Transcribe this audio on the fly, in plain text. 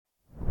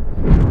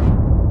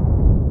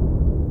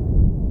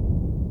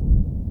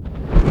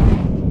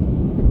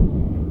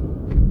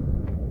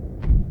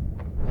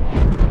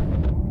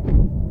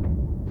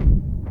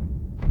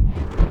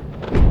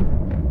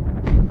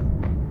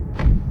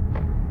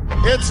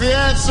It's the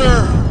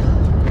answer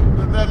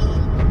that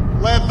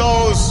led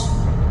those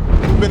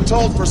who've been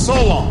told for so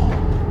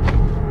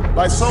long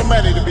by so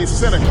many to be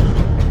cynical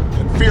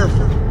and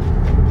fearful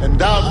and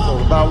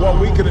doubtful about what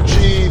we can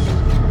achieve,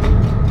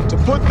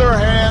 to put their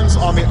hands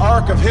on the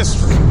arc of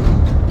history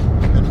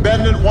and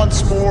bend it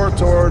once more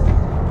toward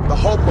the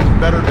hope of a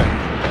better day.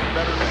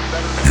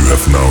 You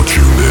have now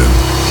tuned in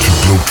to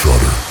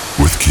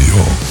Globetrotter with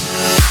Kiholm.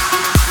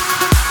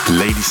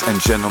 Ladies and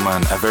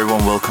gentlemen, a very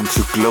warm welcome to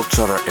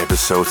Globetrotter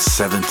episode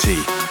 70.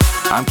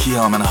 I'm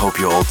Kiholm and I hope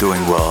you're all doing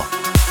well.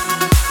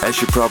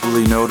 As you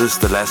probably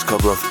noticed, the last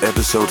couple of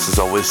episodes has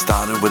always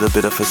started with a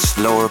bit of a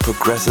slower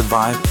progressive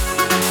vibe.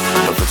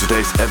 But for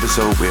today's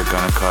episode, we're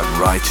gonna cut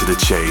right to the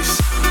chase.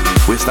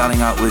 We're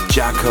starting out with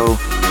Jakko,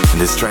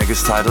 and this track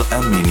is titled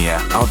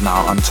Armenia, out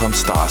now on Tom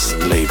Starr's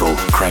label.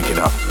 Crank it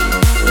up.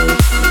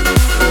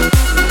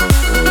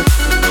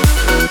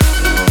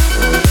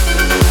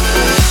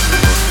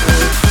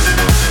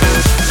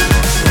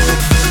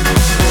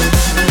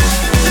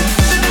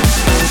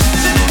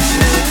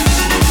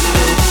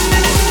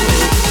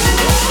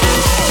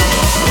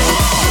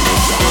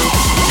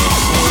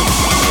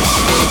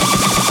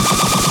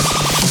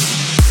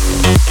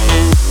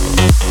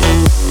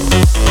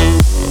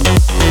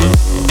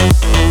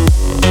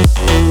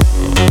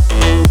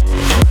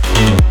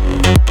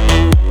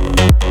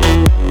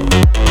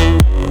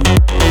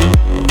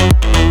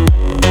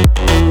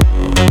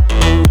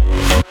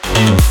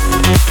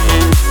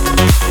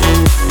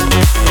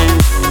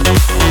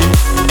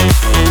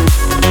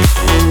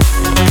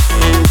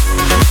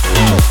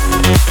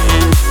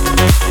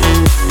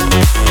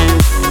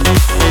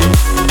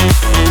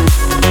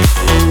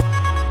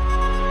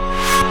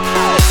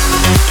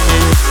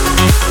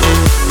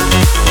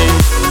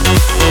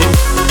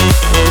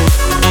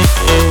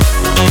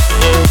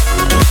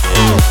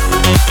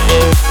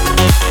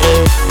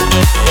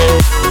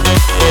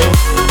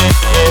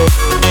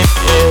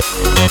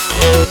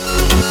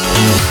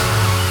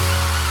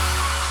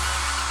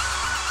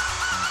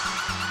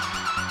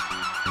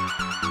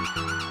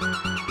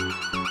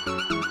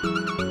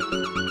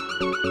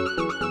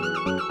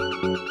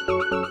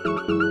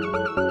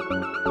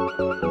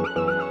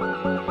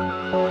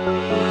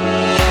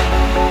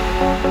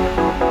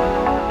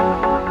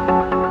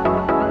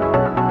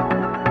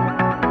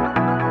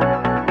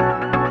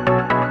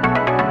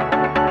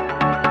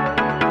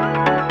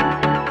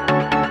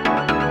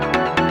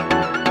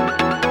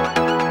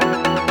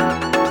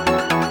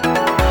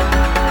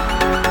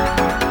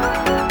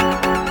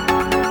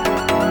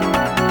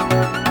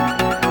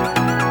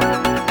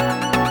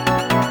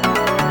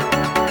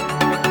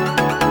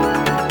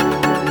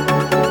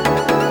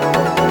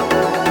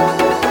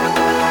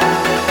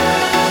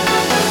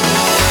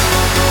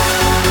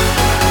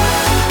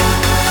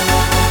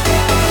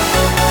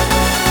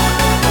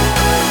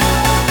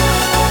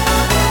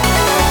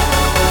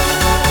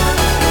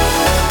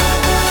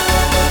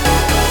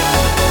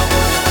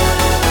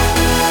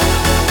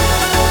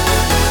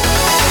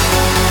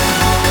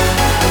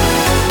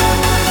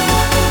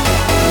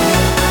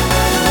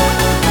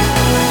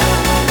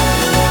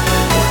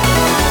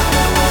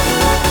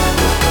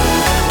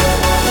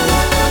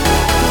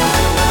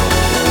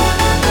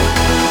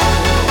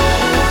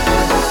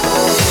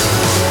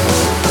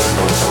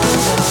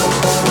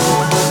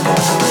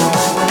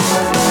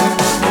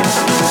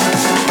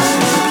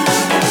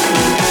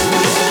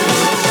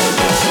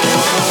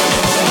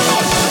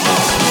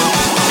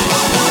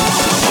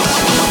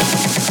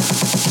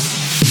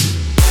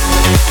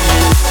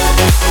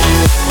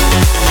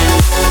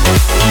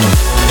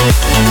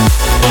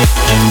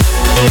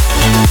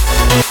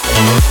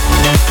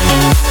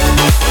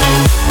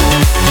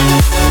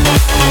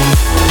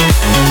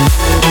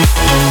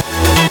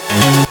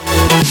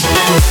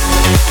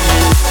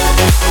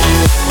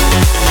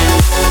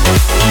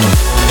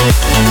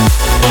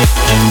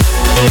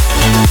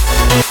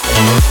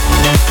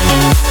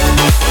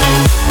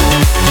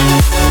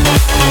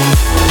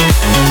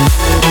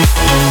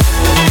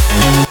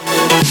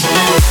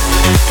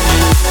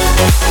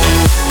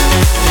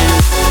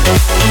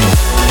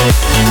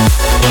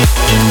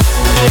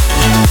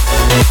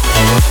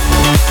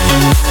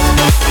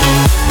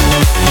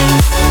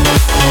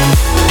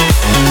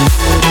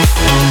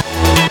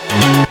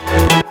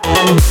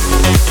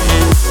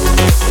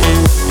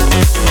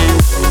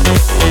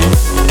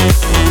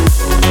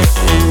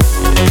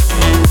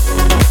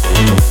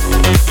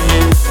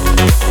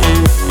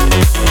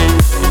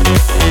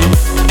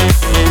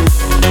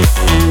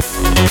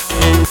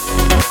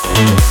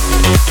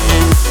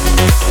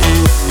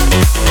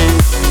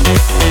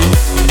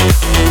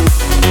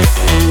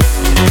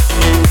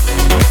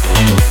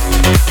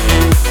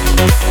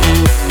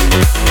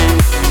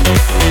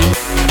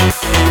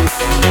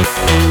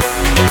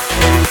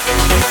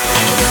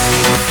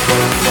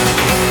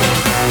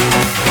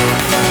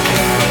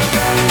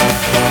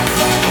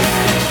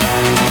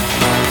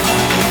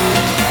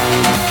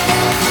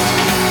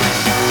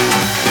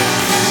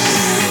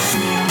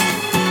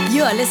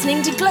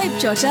 listening to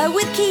Globetrotter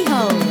with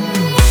Kiholm.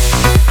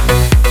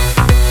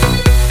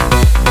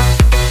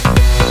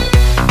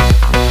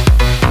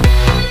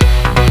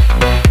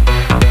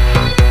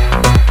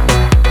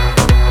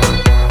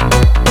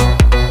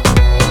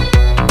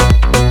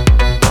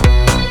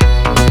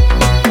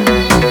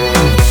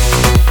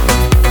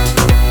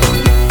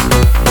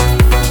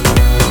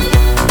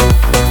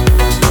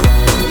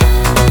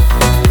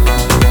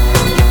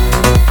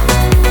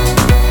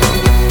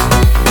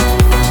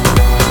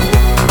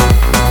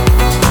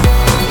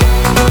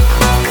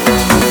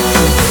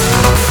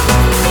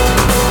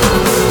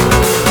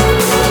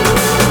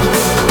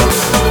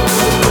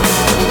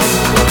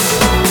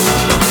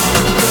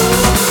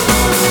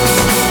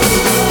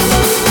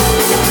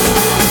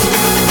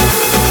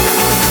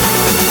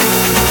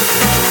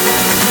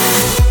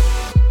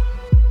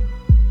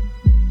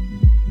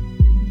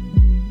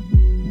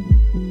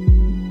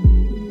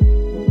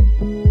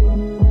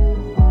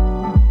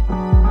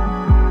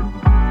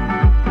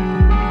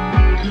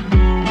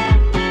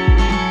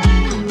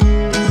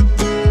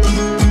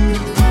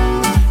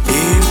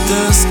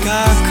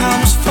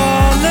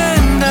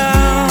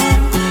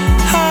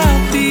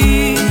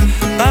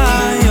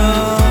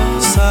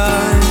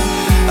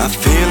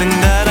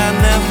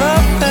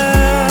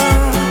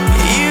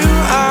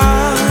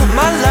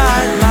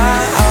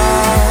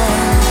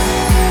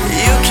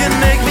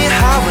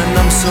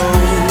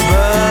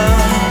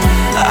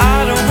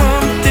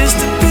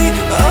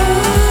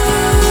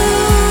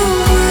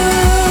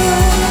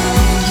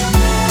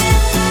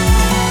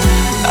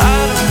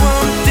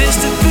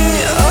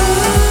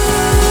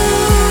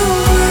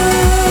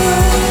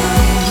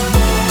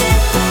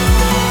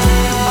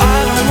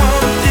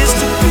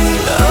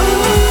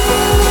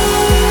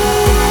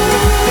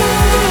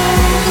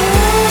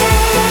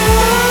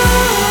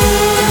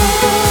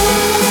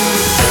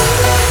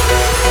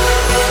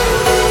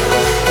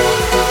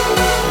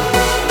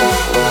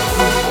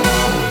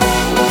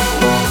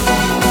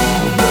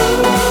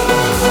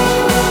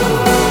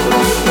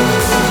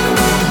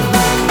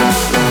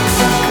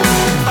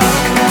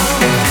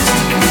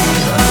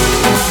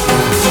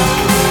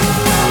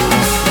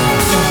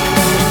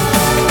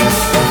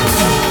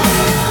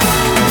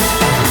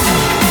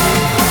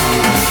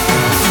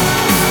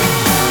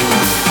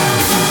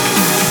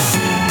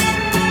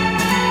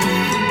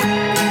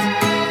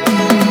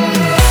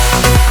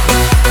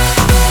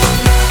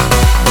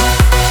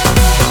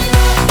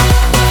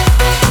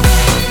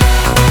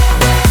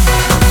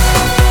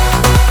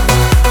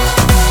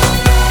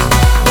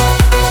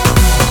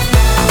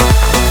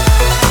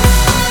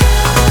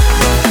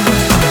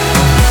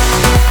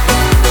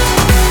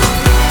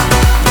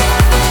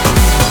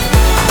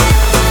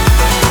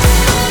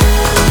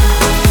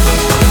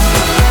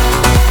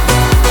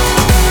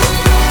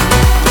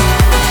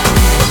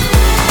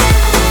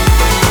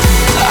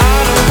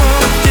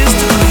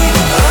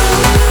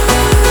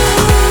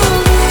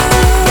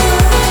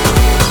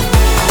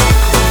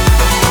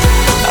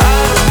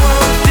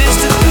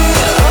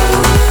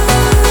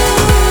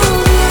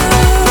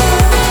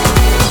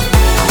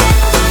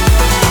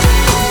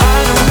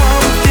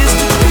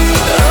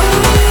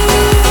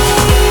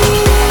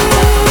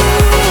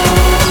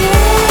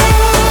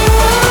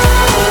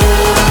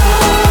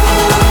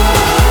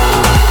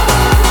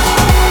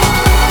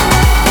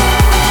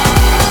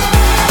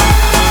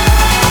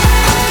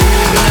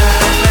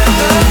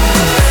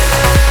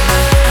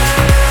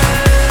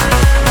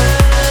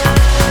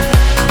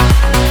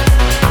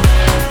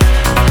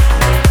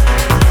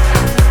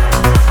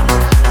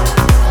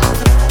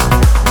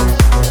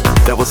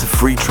 was a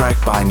free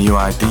track by New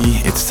ID.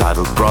 It's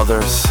titled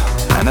Brothers.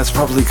 And that's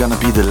probably gonna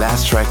be the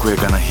last track we're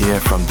gonna hear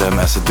from them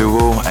as a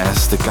duo,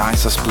 as the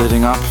guys are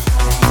splitting up.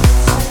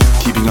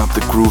 Keeping up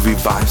the groovy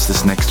vibes,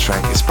 this next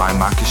track is by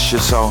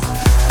Schossow.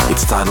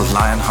 It's titled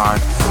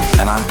Lionheart,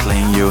 and I'm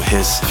playing you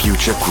his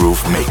Future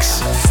Groove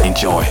mix.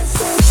 Enjoy.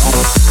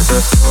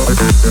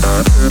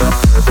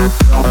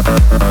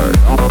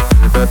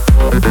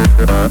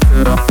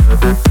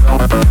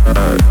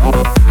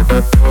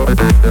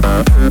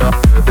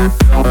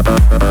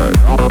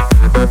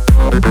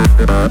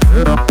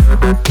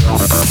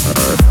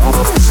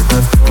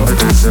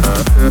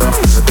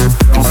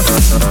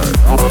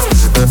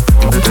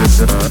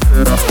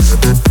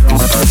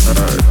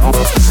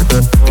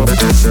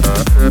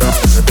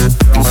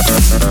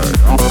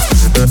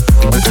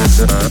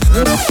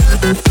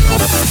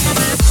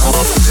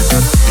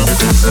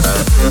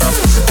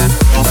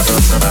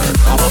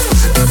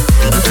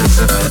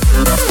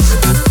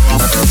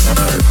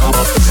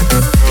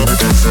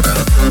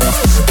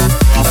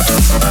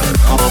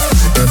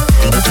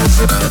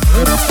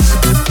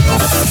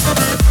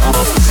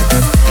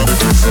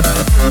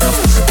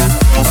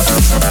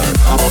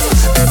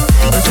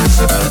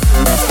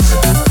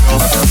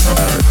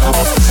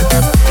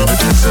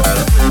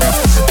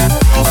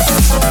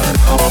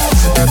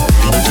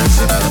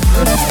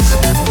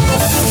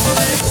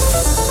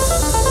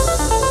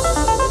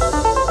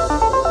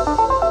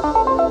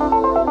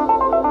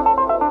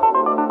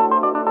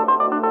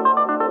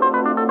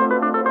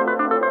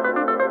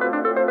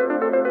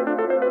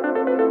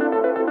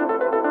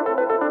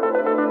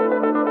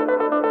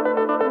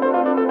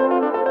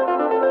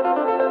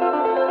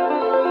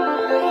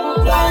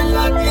 Flying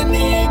like an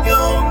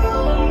eagle,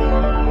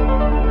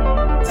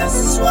 this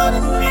is what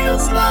it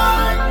feels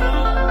like.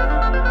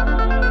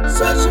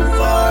 Searching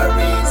for a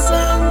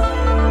reason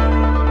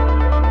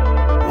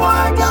why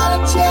I gotta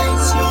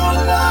chase your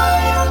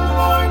lion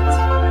heart.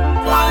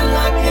 Flying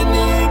like an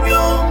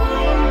eagle,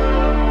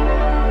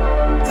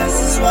 this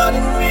is what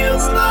it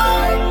feels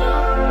like.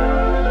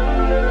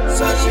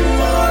 Searching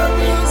for a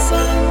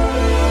reason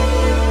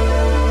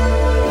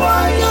why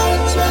I gotta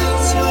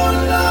chase your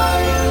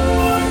lion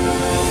heart.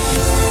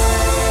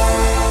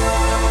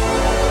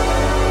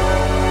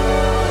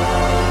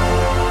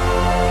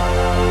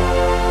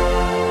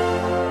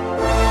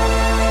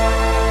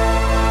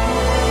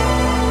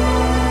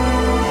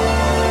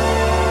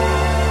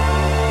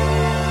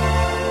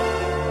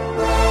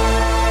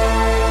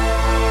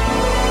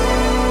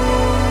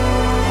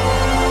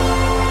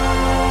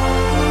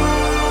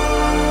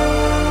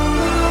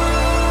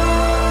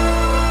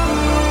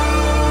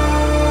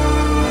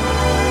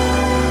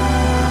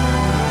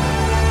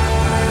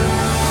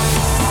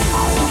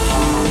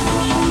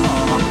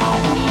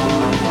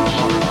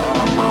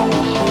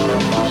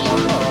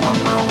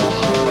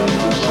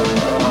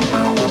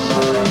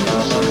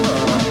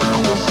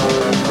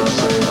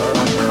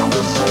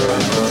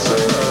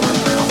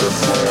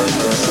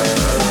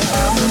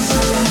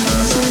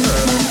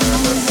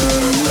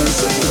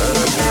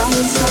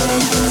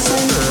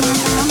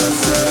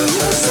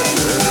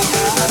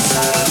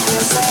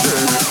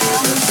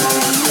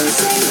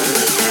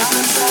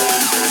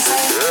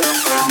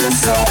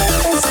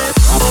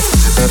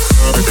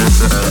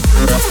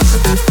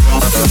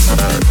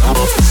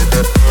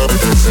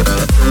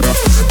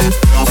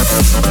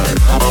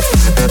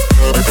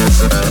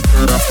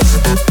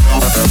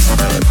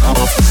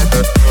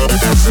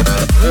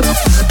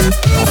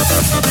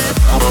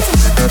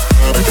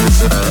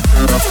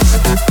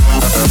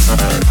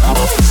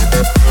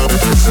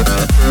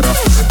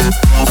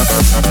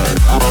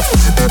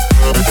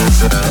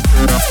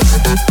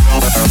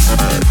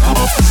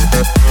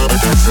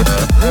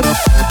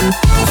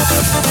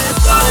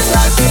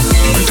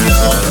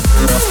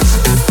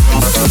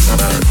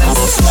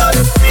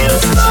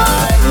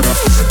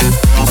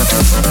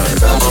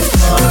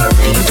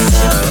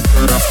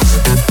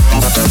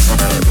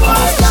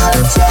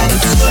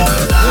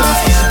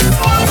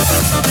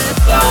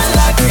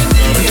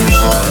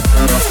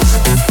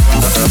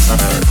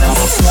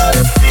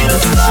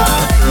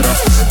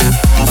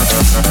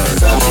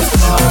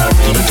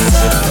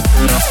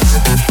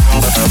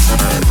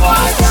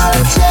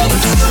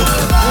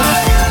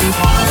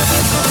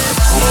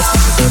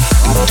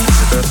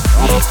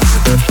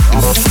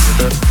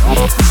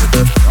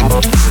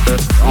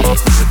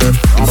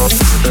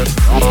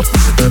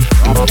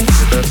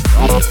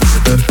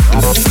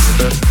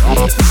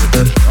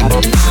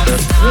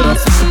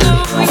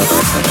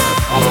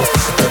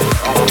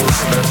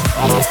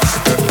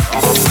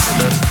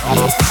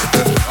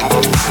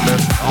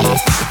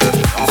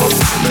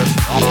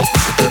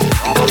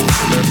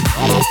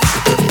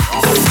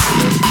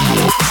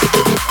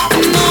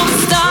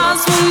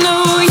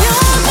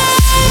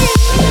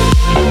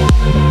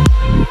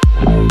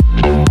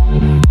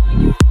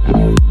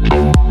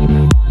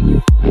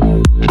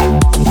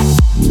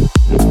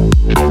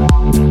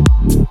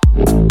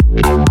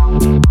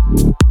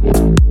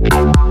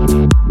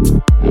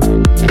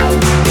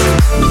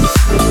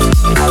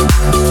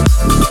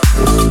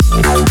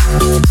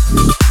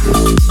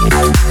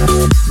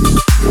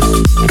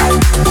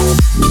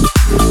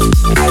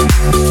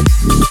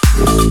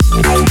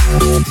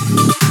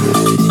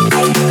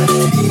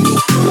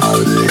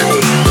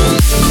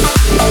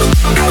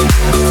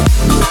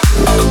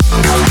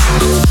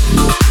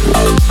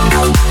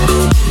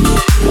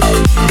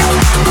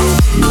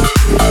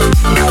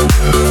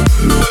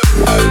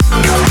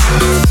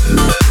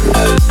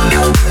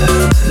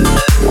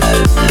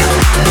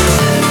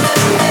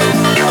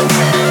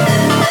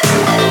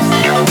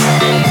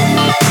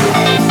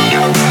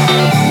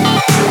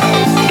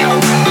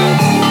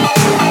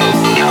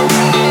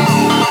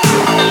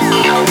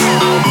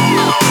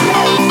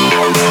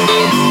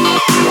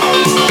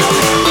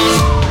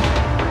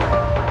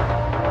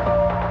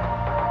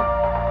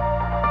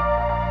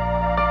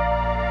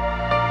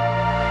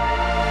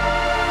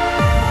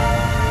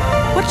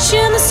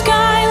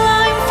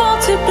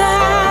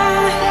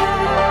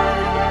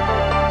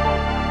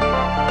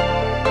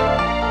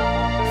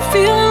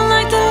 feeling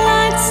like the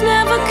light's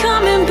never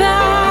coming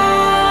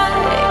back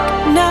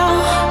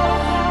now.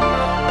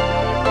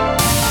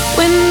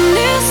 When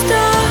it's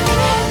dark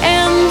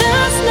and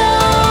there's no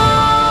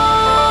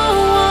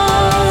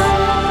one,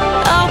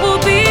 I will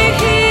be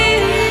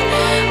here,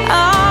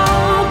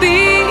 I'll be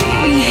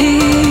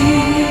here.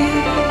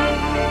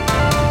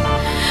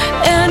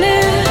 And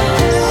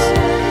it's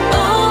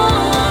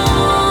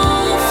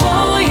all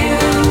for you.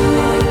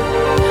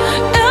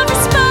 Every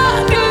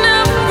spark and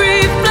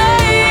every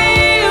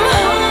flame,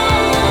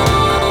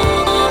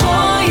 all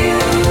for you.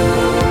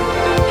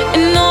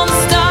 And all the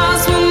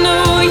stars will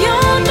know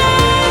your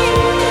name,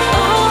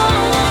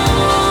 all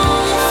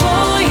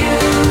for you.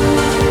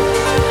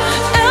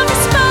 Every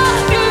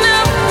spark and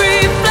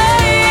every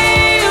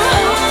flame,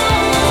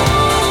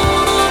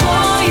 all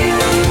for you.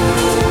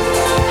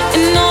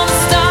 And all the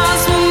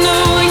stars will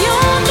know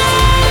your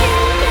name.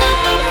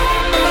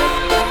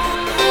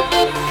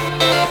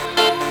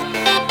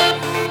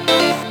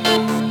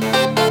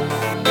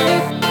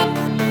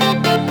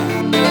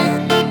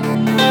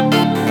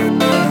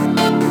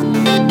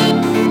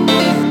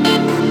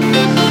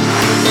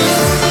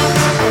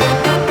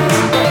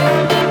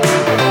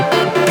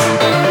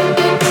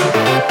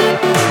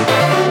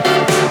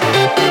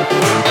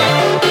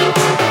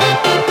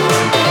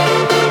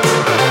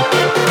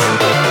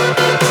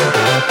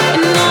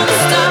 And all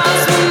the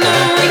stars will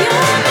know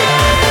your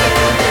name.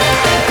 And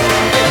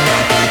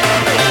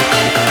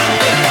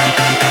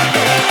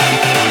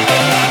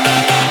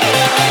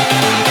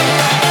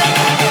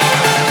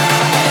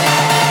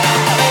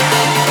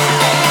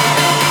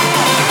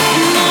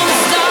all the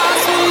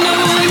stars will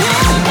know your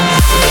name.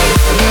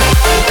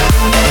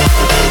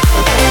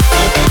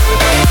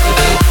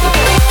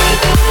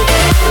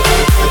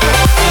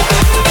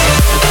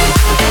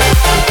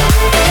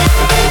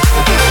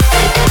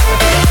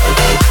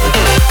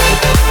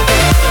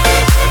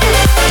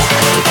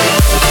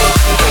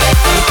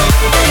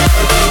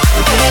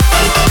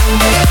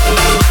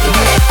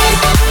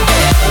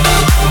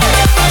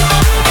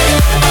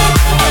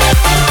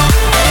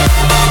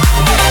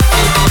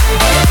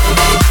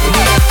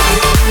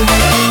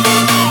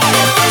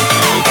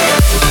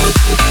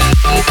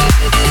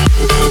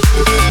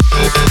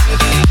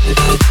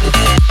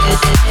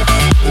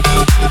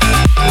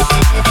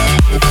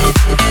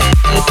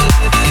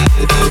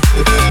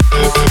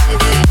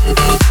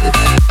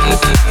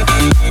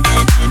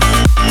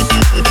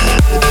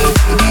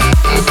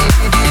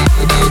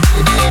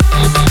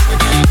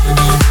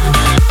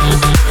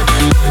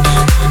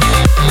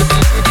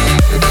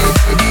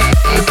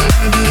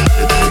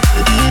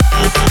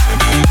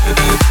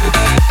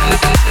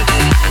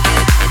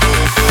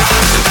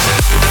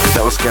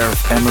 That was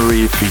Gareth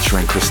Emery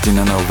featuring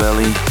Christina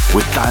Novelli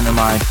with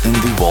Dynamite in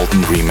the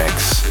Walton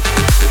remix.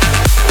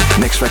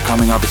 Next track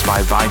coming up is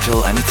by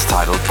Vital and it's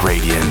titled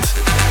Gradient.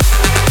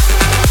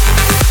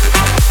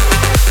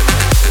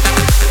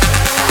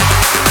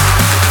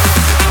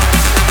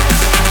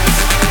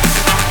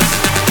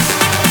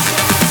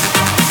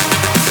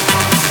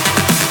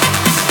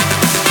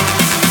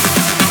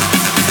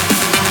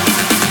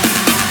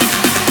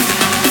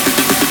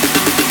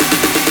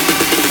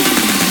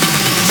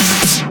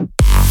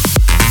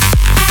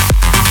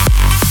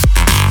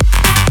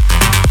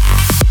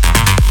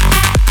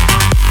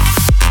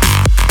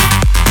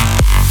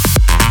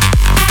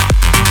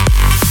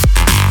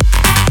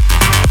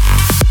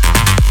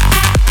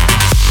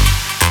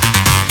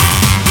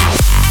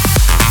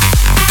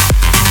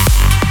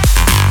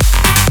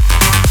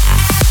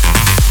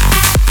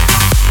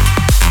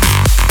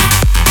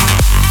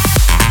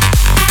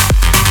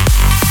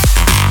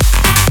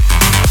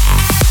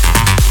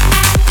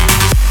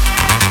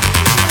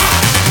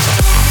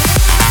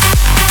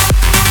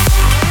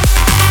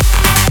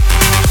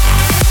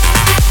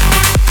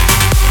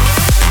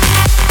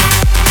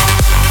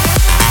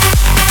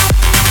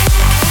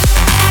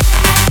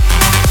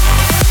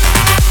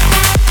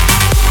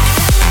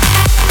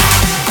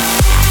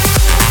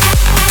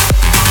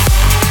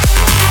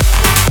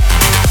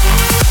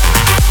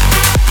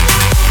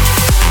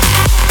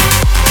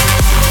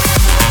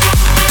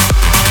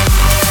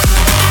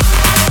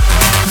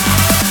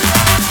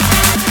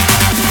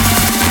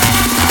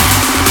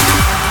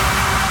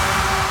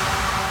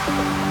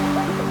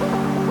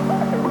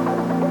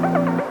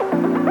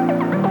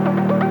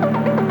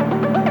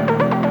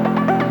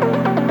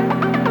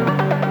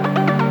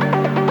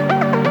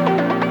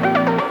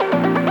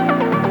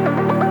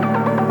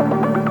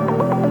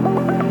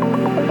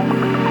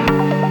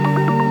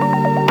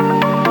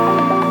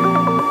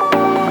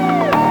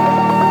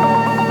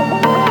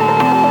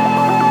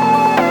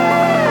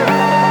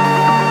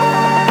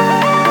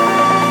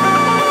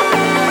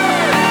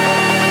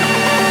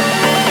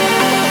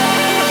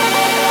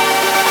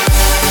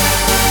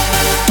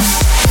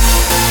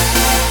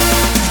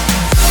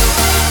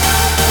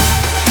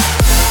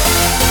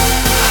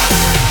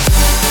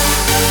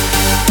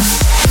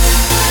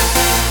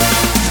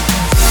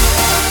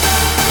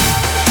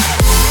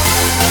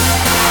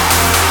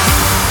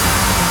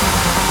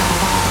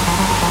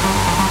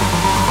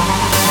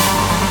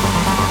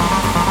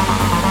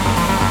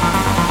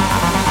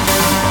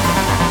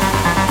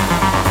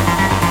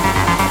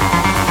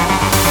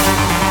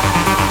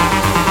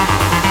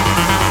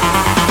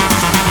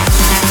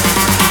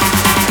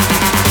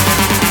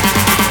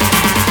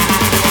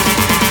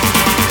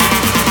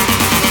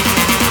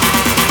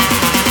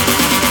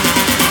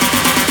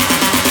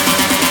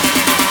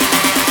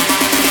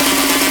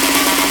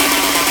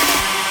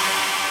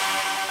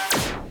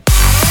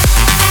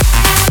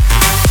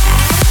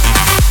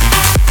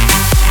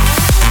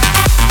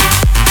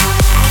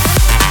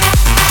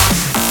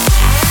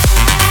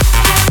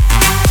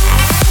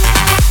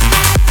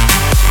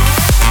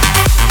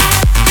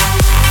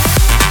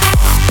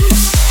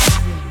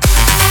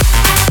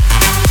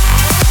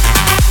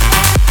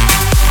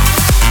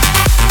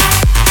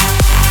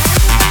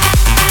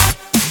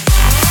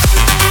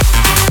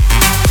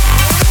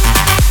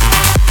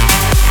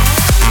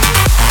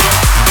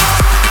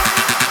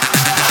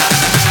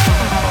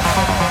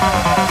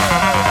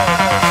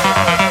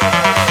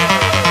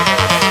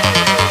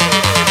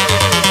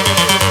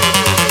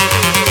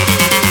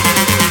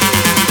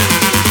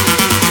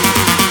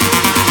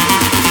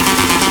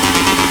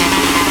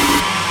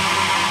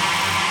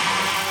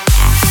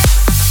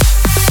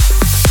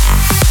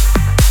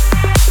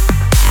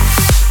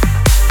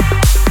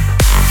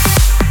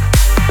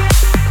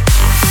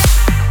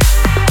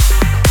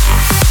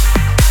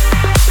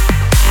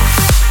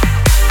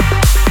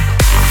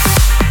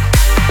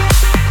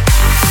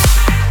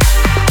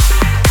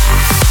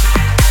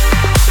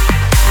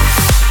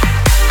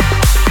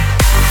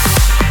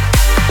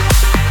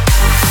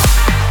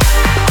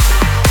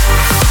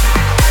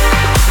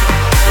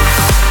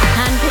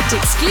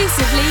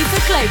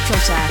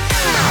 Globetrotter.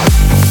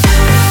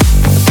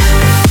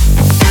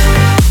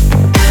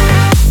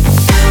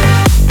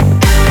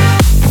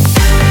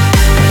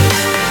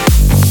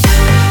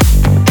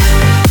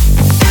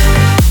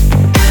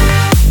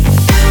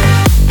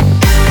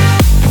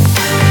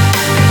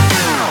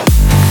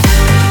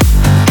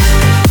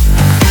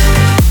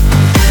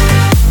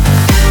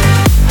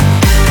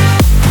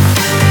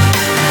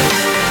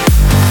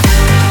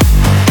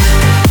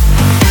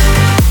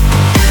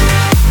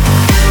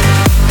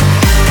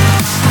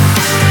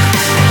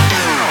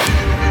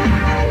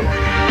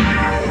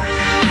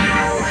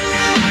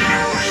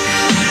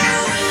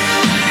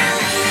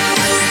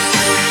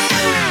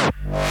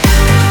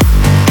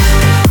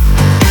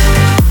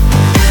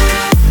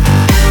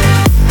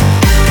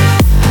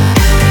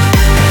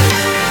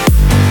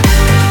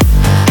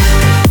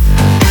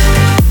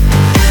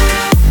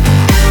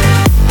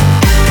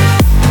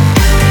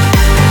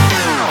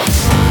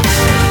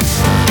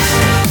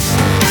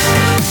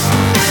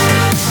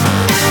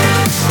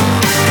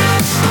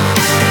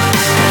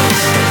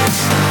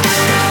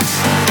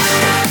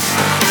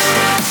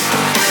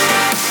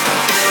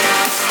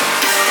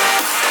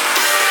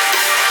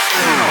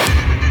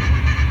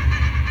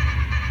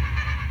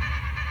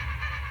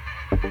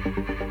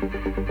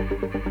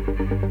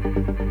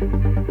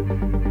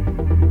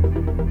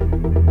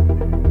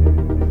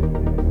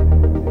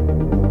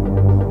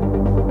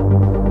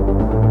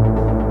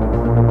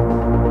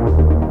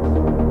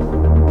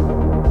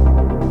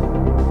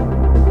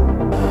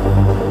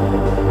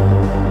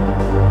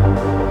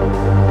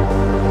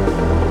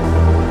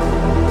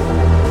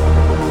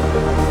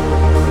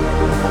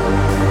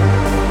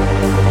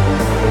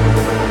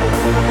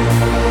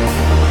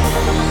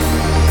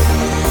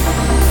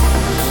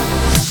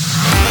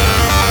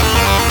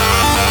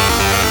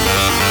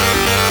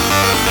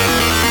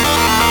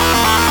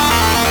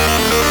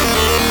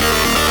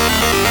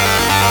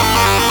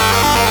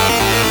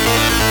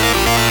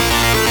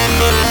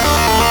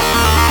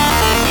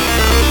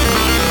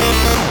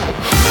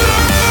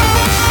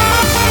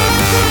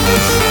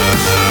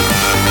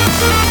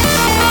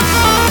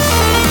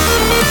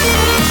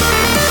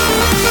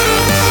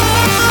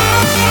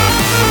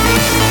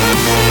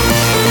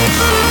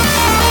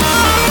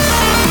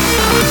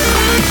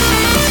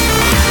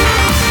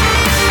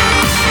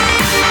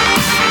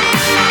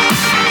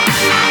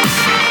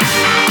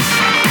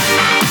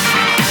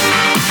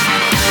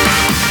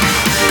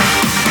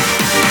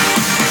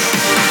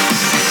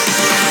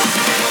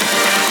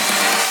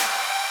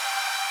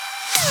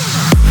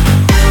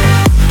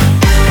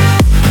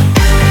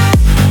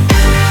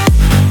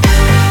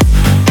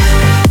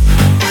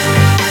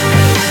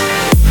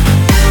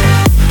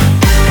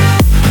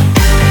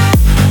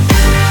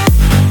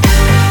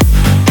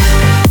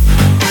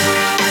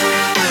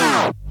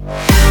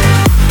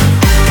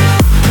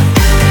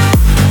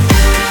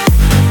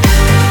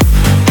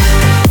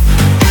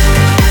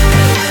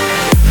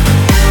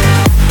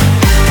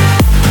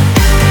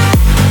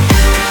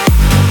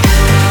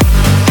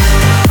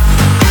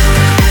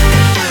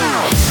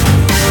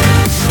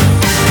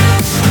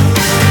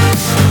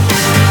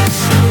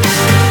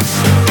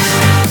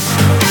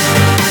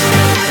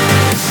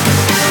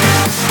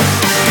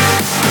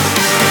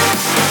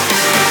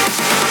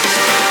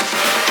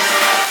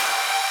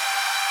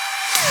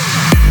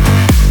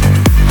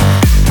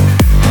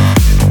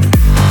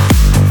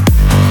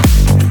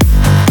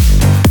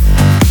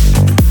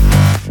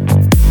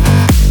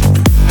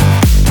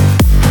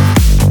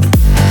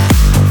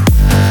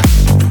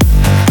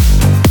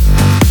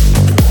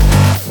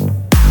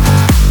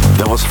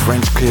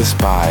 Kiss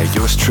by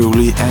yours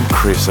truly and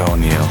Kris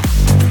O'Neill.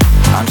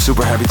 I'm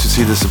super happy to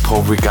see the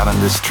support we got on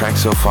this track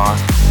so far,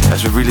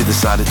 as we really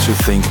decided to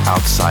think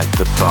outside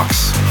the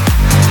box.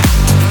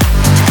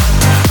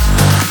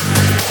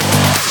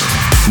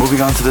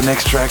 Moving on to the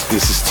next track,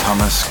 this is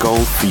Thomas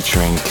Gold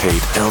featuring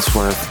Kate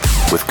Ellsworth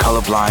with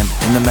Colorblind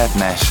in the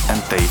Nash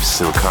and Dave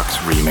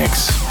Silcox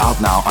remix. Out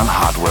now on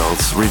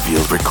Hardwell's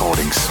Revealed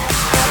Recordings.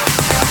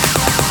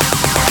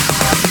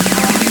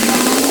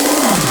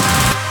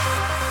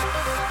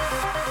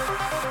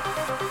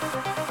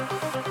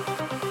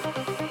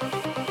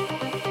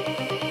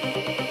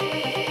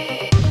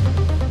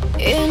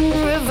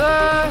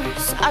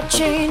 I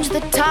change the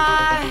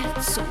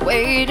tides,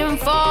 waiting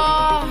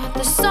for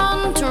the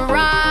sun to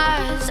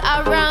rise.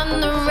 I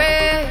ran the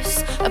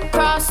race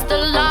across the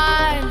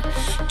line,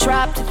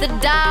 trapped the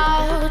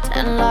doubt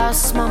and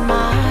lost my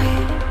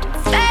mind.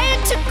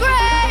 Fade to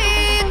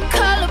grey,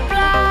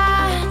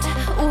 colorblind,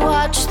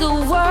 watch the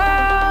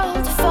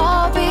world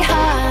fall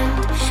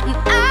behind. And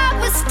I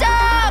was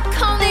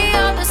stuck on the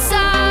other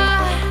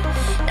side,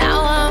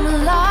 now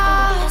I'm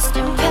lost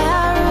in paradise.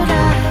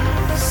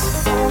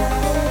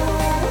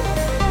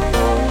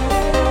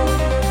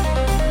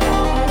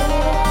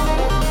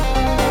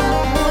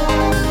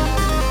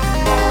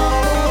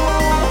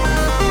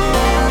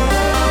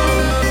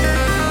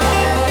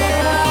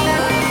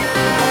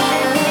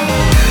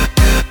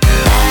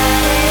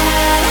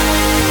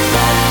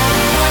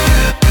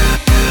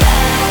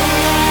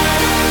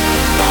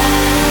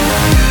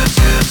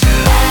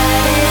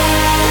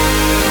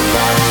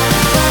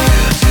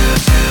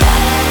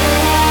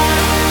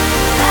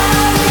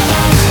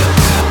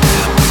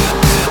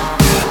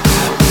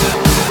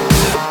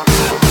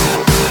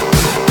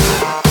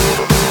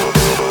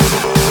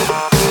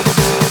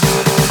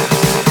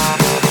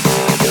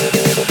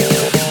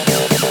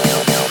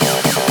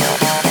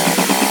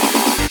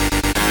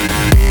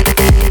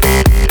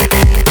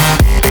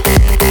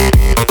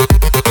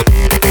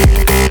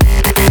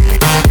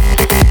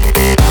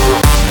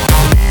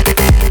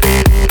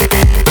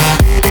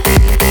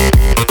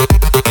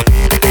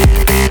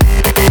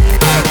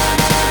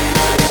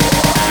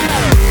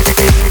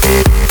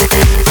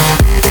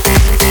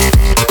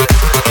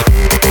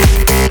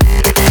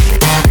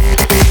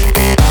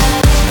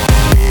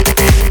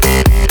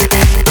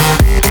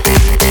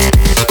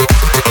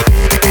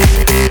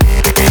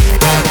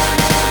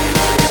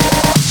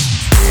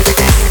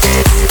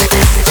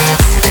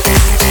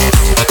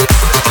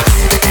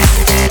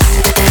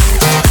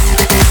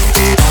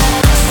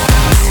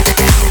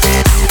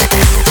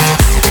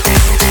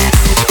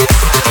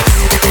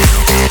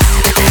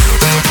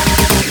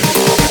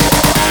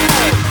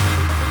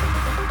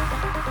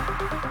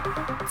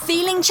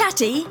 Feeling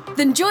chatty?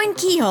 Then join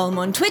Kiholm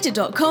on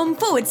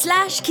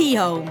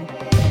twitter.com/Kiholm.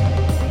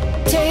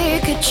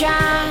 Take a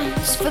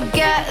chance,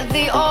 forget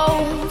the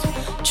old.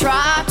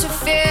 Try to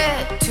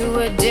fit to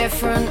a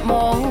different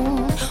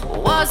mold.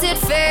 Was it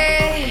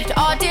fate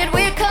or did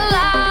we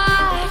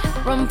collide?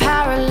 Run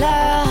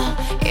parallel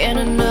in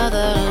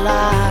another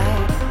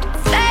life.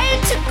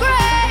 Fade to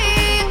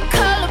grey,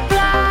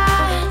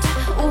 colorblind.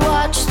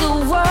 Watch the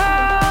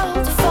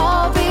world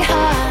fall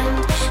behind.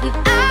 And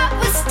I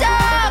was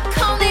stuck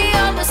on the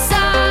other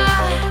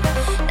side.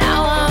 Now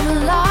I'm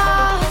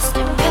lost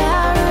in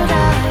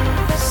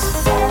paradise.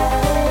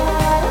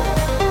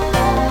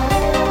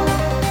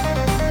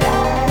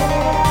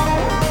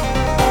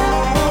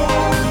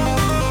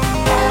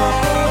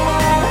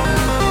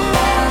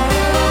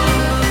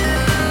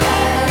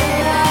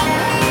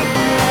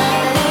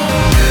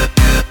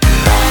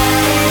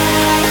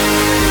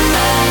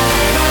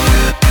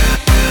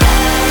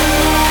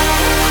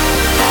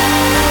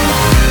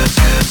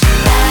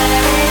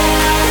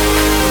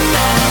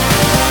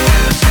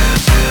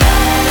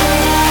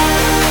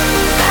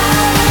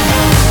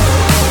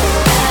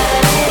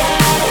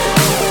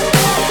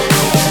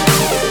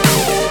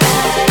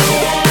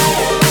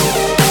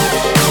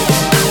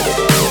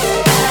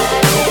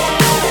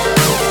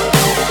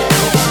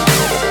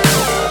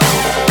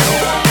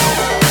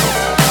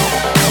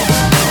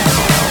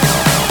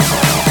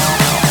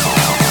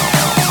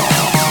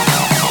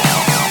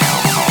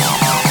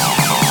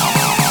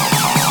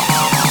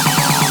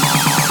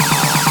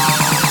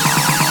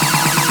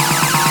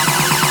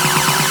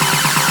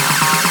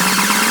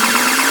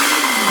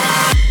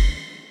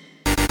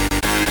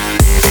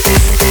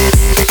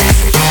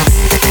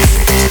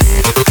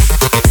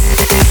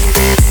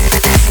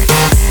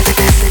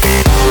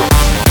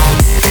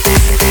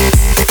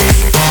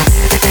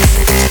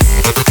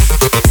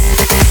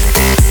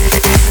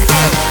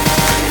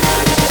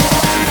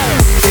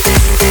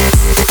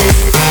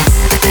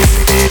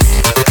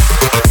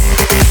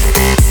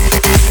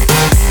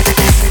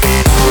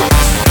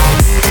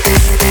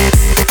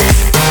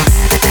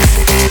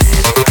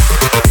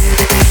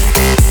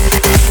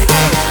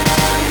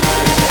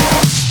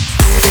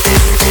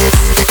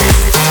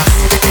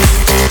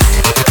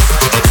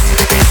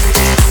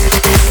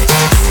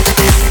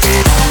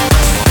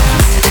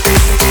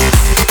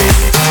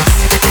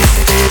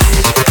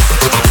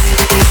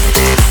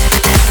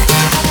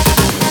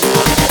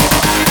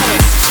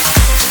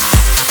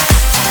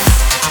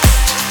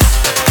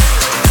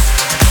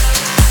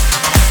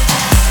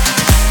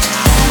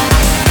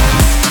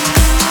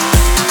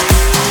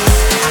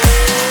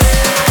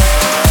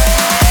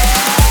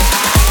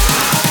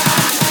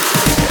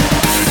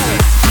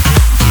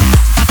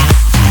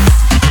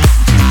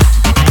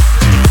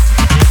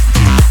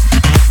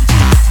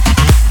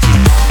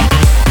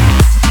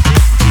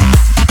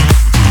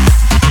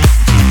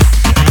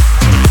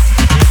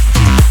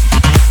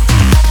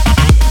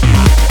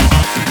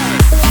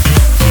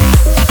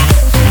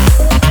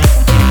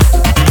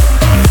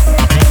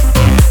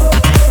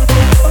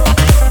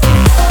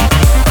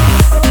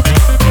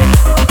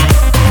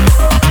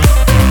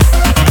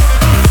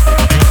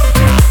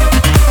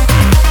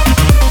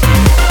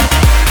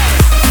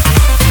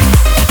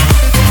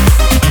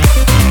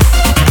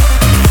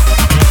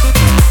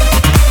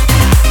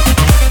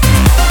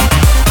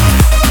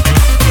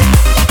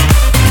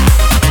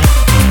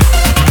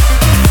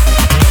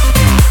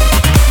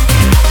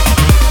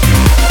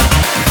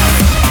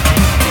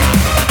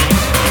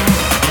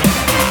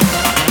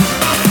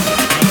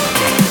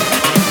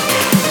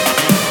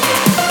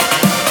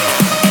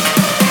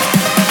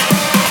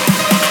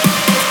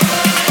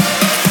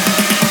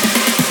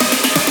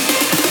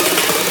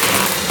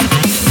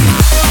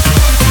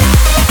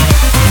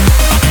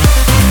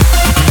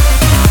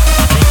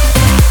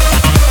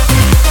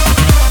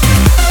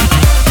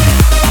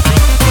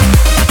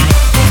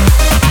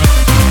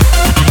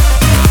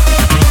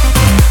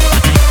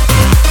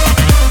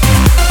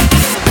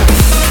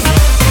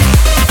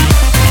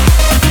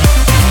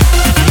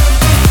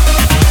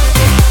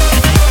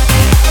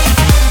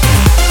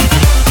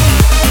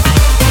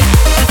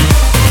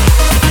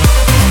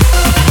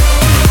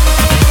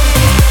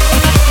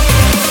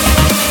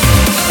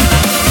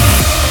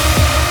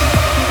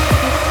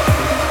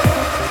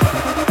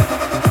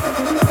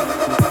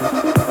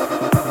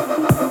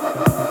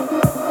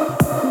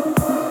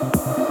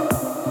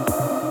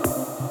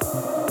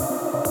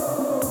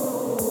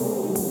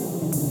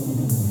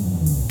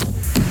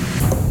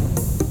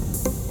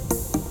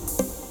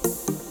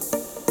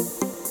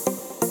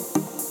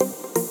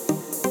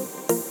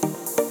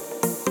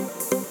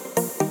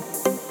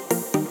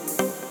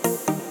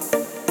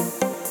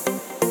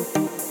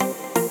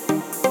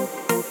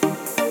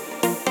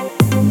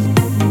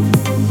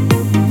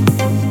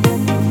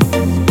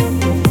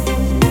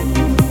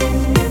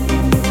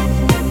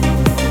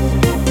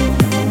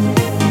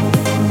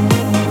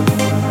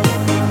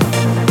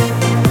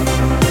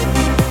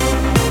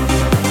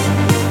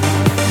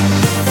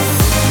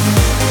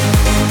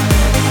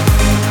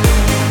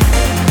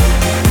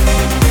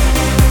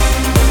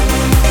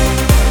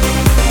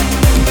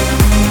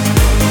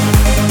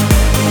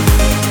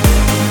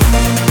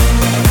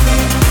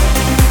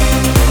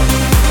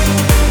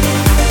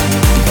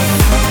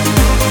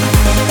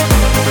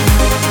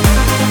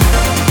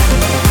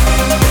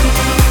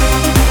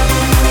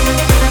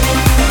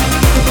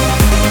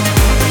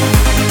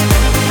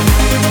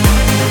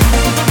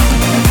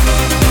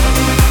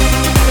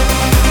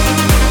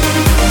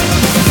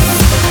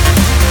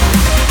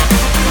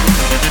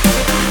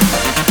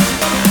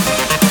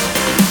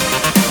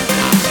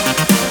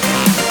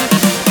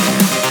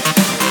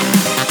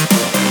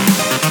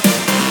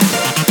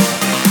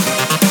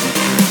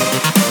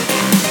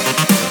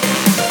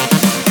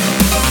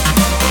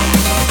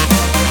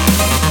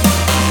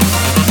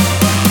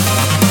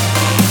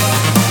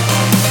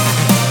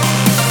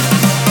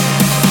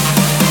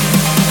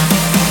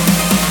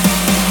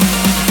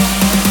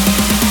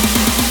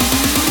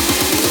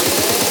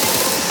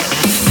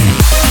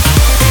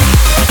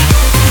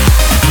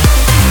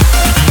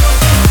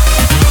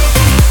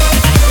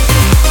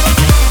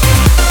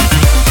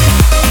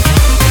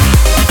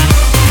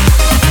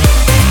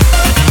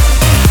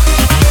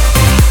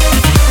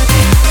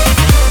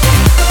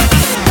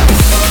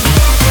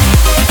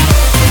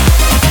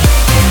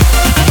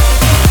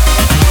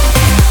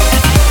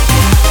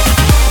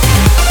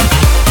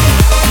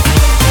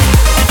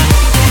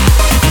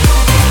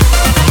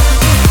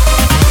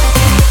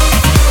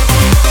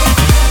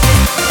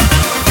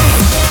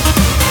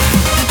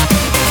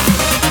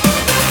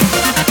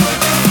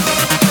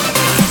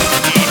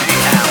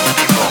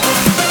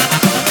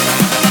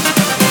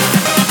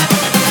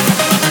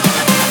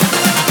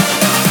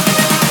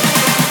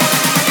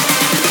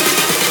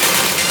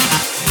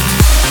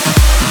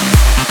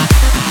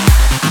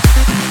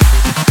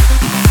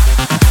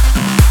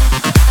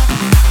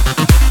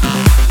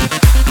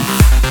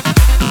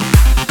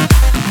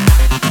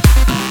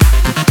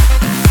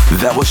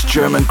 That was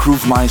German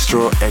groove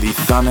maestro Eddie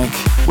Thonic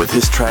with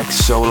his track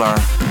Solar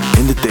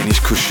in the Danish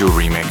Schossow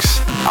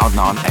remix, out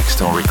now on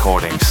X-Tone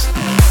Recordings.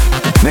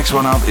 Next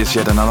one up is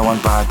yet another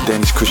one by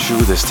Danish Schossow.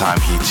 This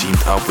time he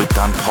teamed up with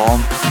Dan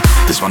Palm.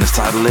 This one is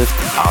titled Lift,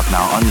 out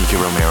now on Nicky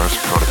Romero's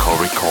Protocol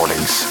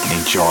Recordings.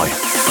 Enjoy.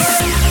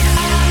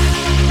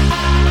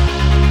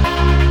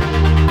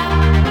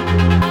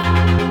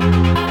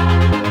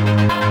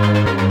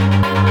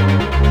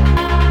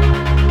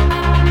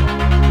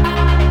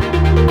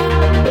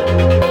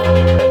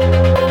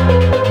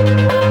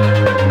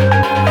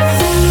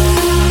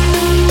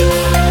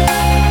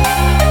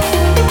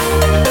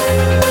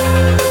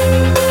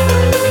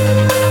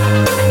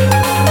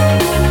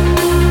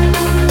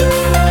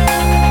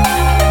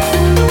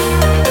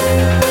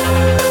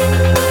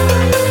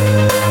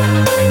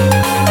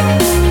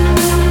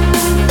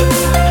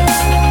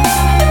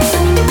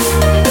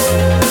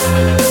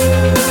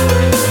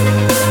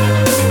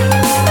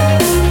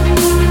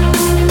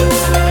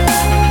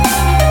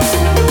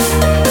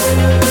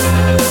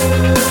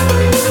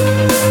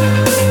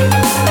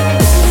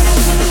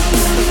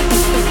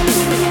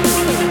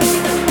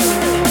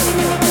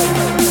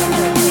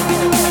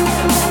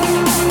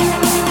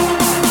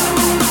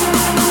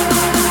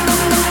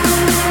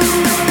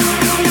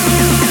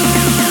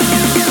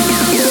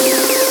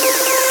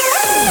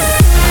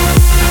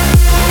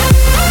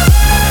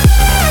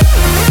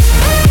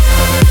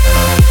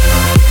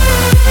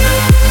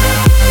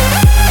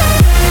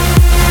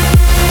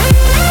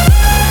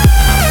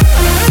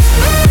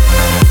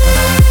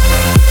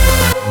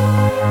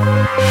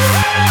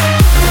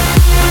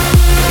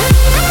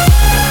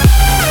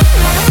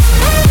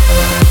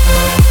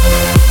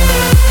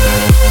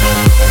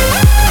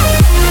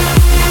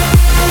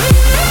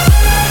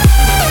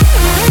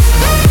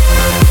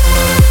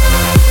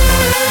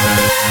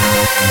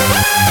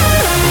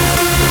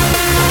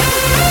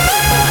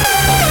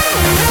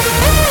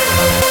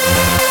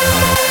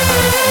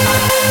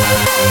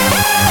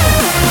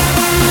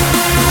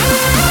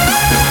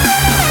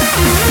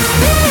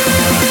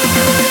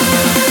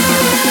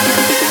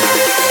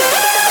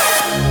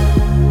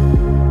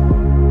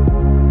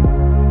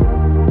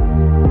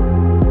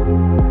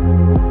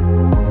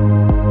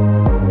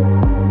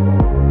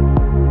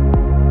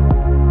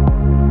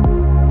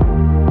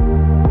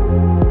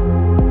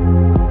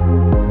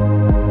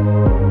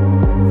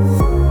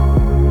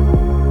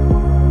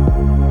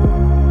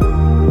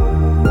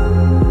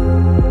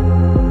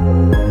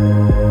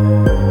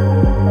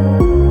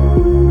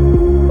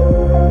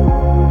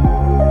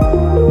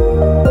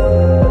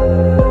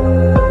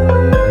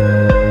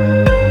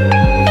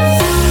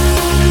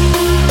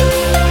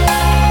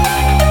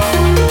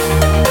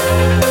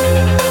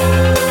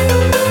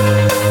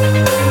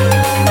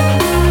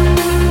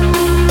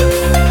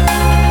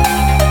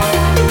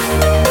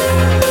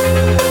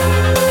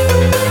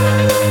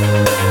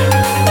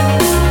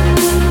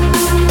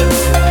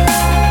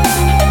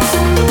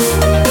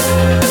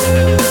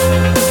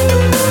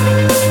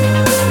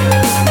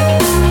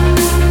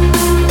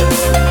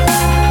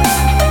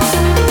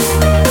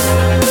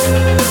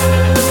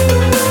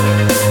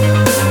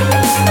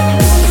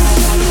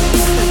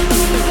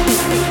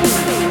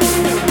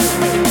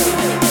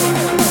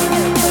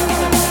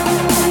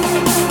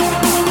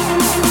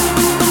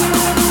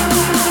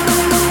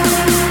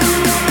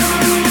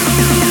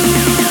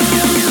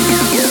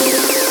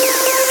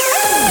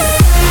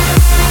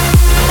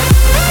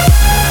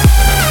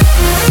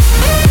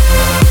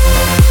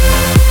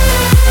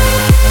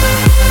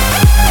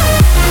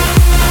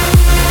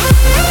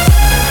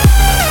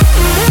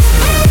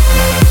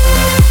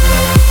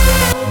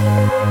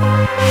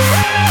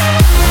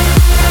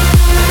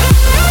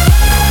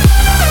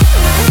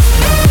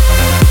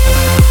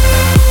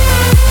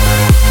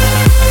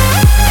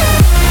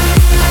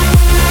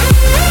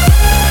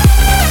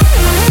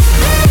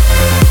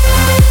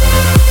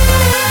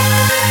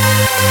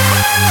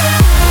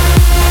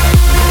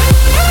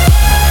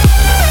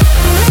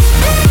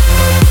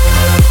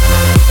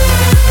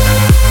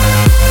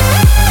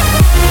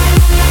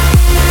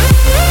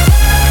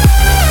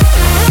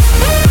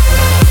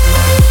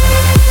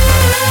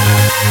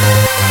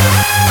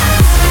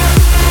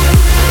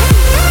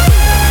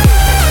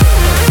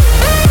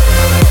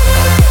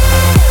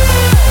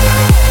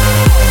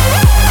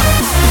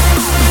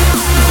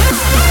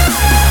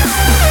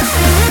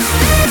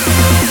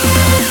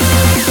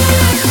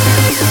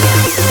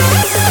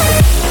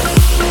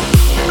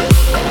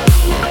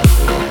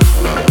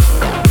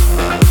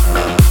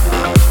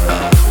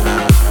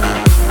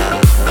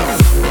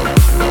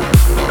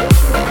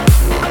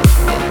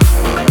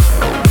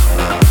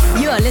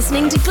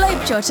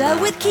 Globetrotter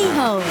with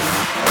Kiholm.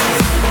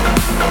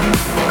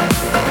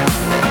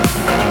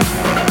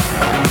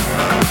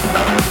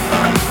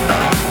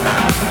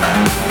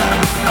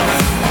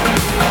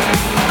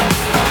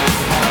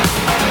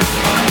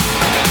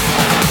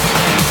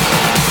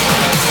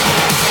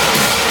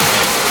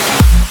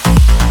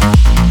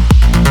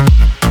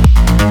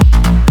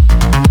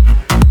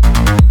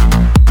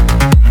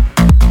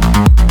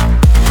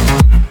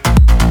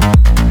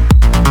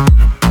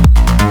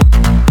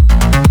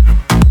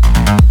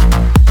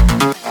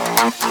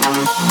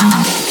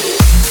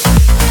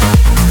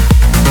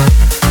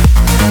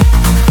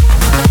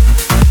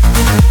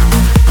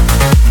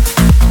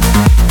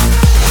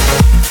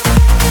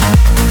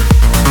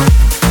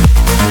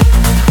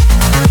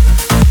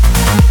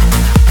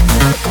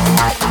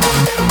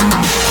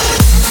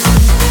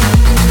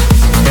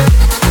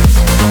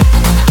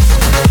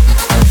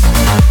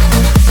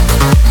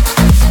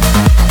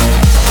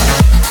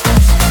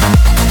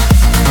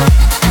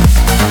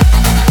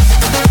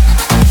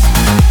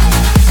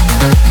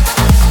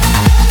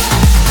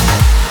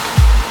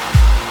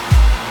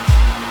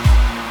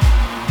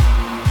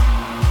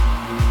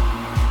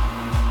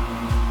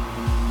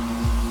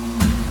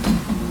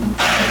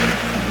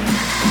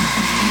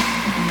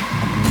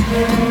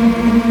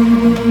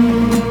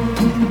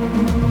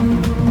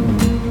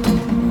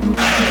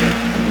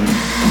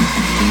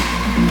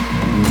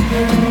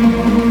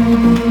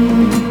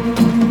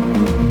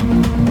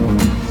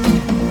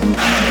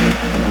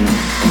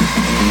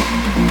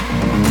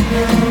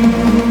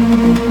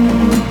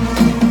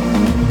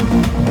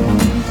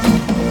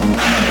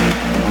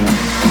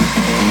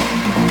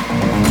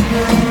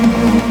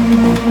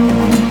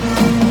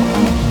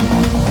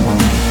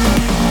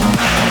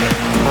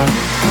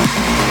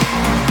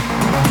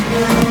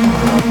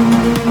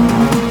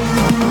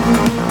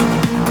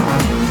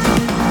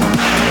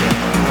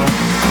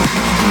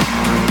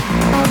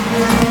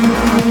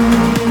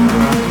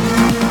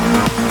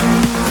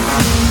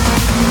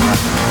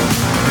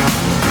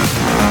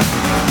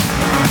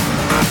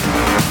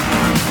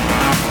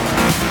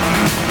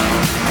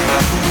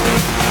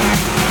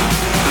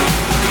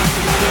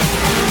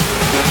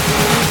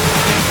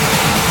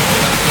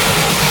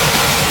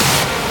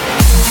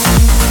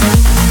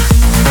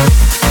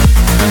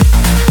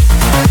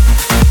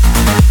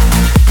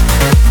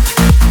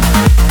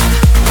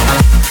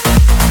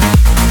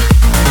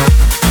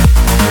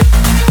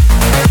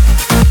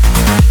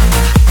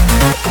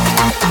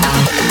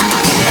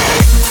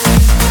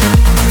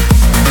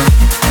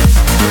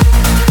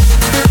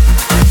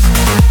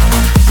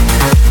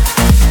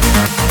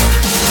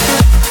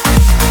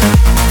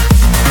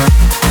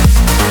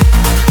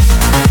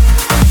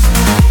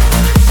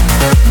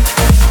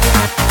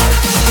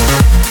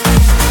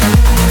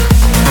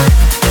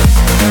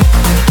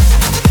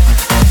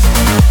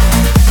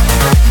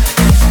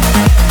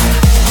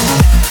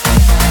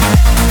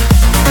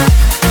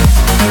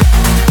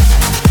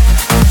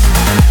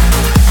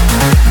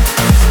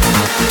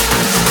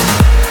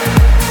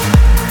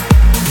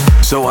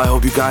 So I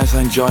hope you guys are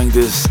enjoying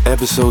this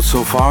episode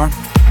so far.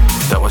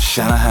 That was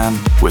Shanahan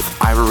with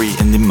Ivory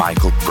in the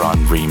Michael Brun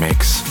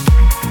remix.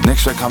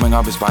 Next track coming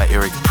up is by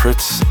Eric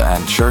Pritz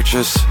and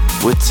Churches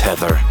with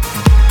Tether.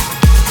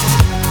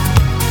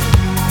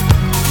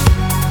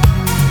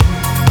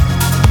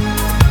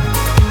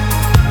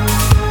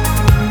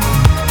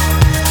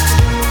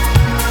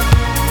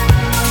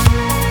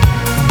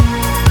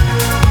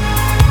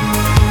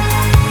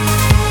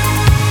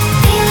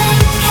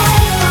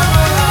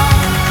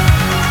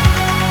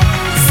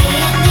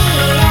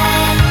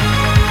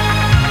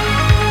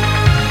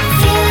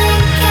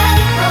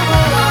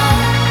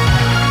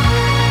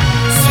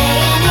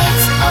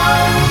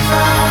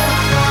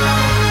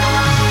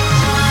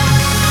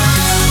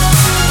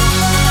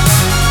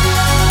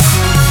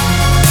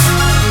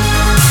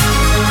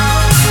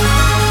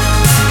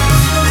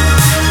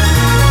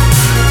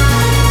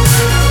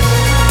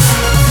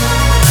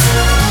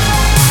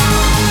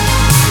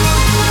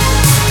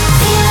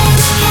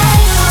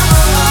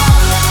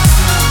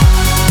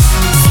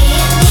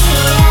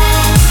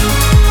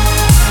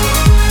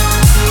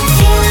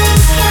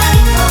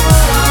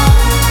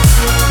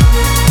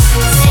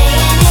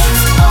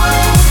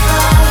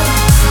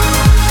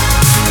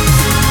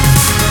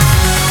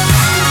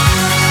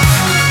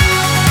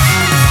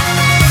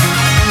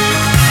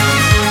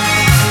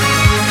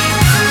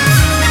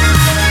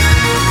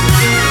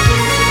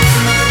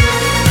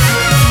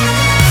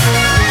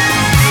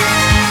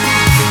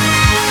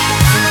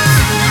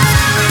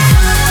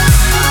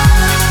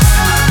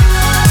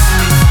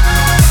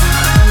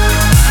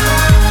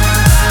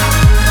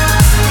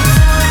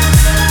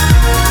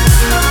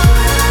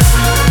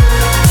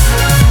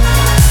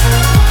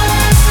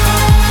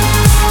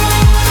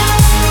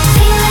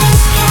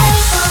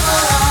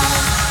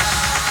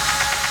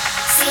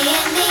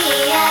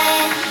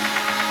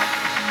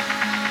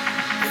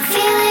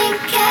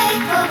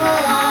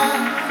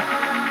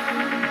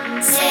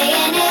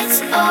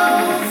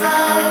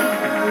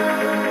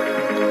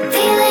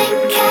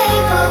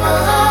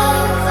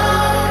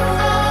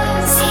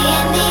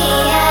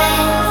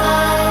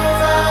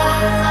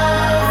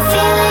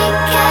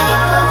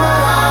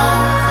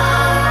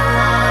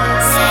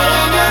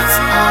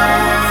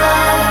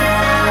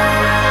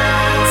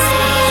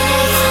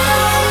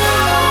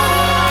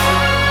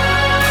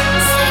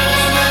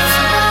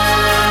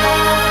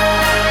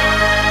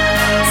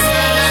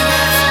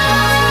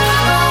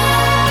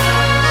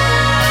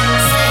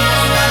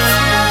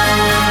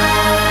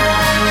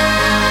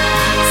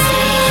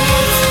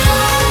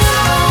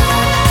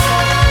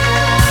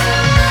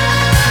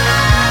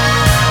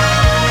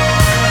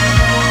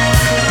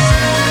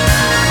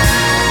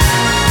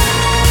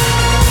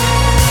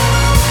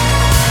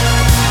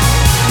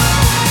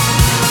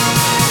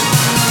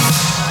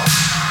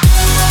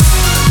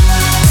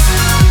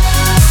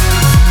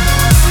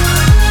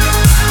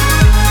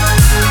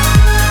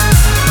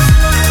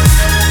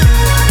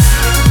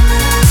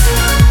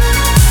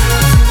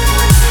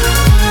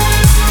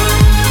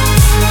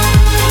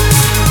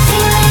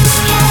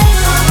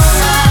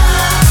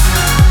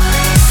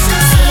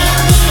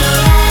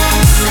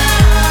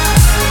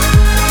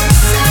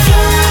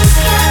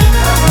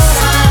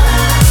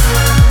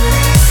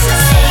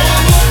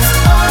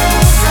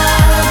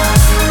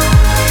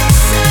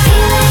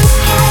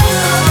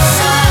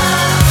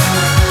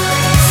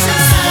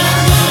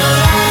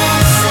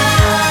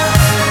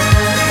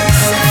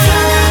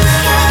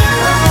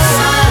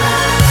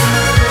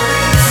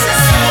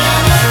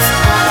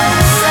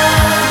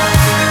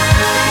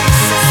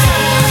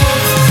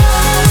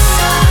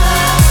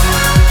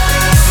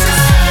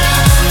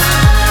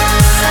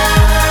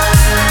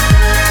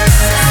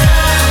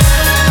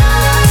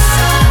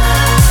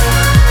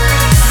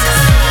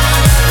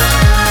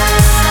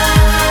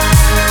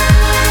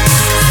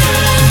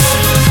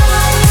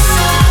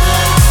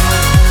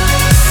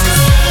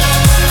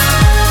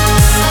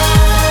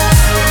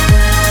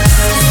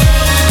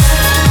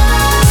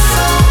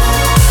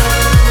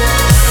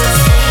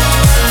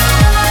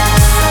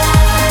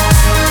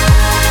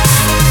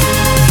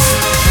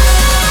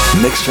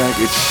 Next track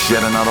is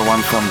yet another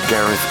one from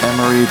Gareth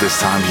Emery. This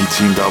time he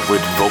teamed up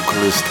with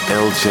vocalist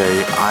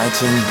LJ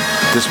Iton.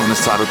 This one is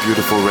titled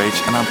Beautiful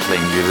Rage, and I'm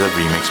playing you the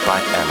remix by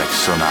Alex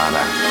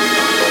Sonata.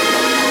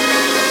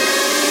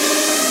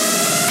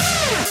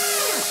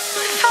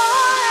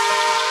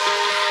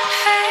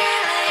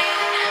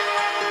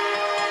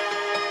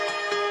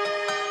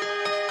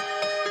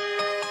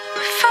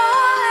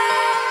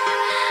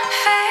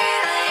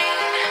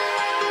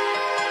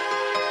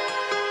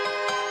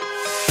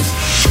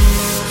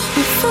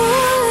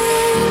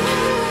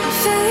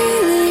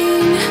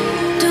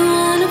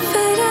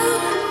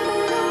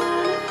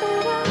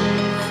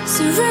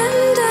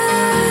 Surrender,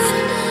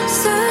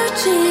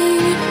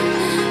 searching,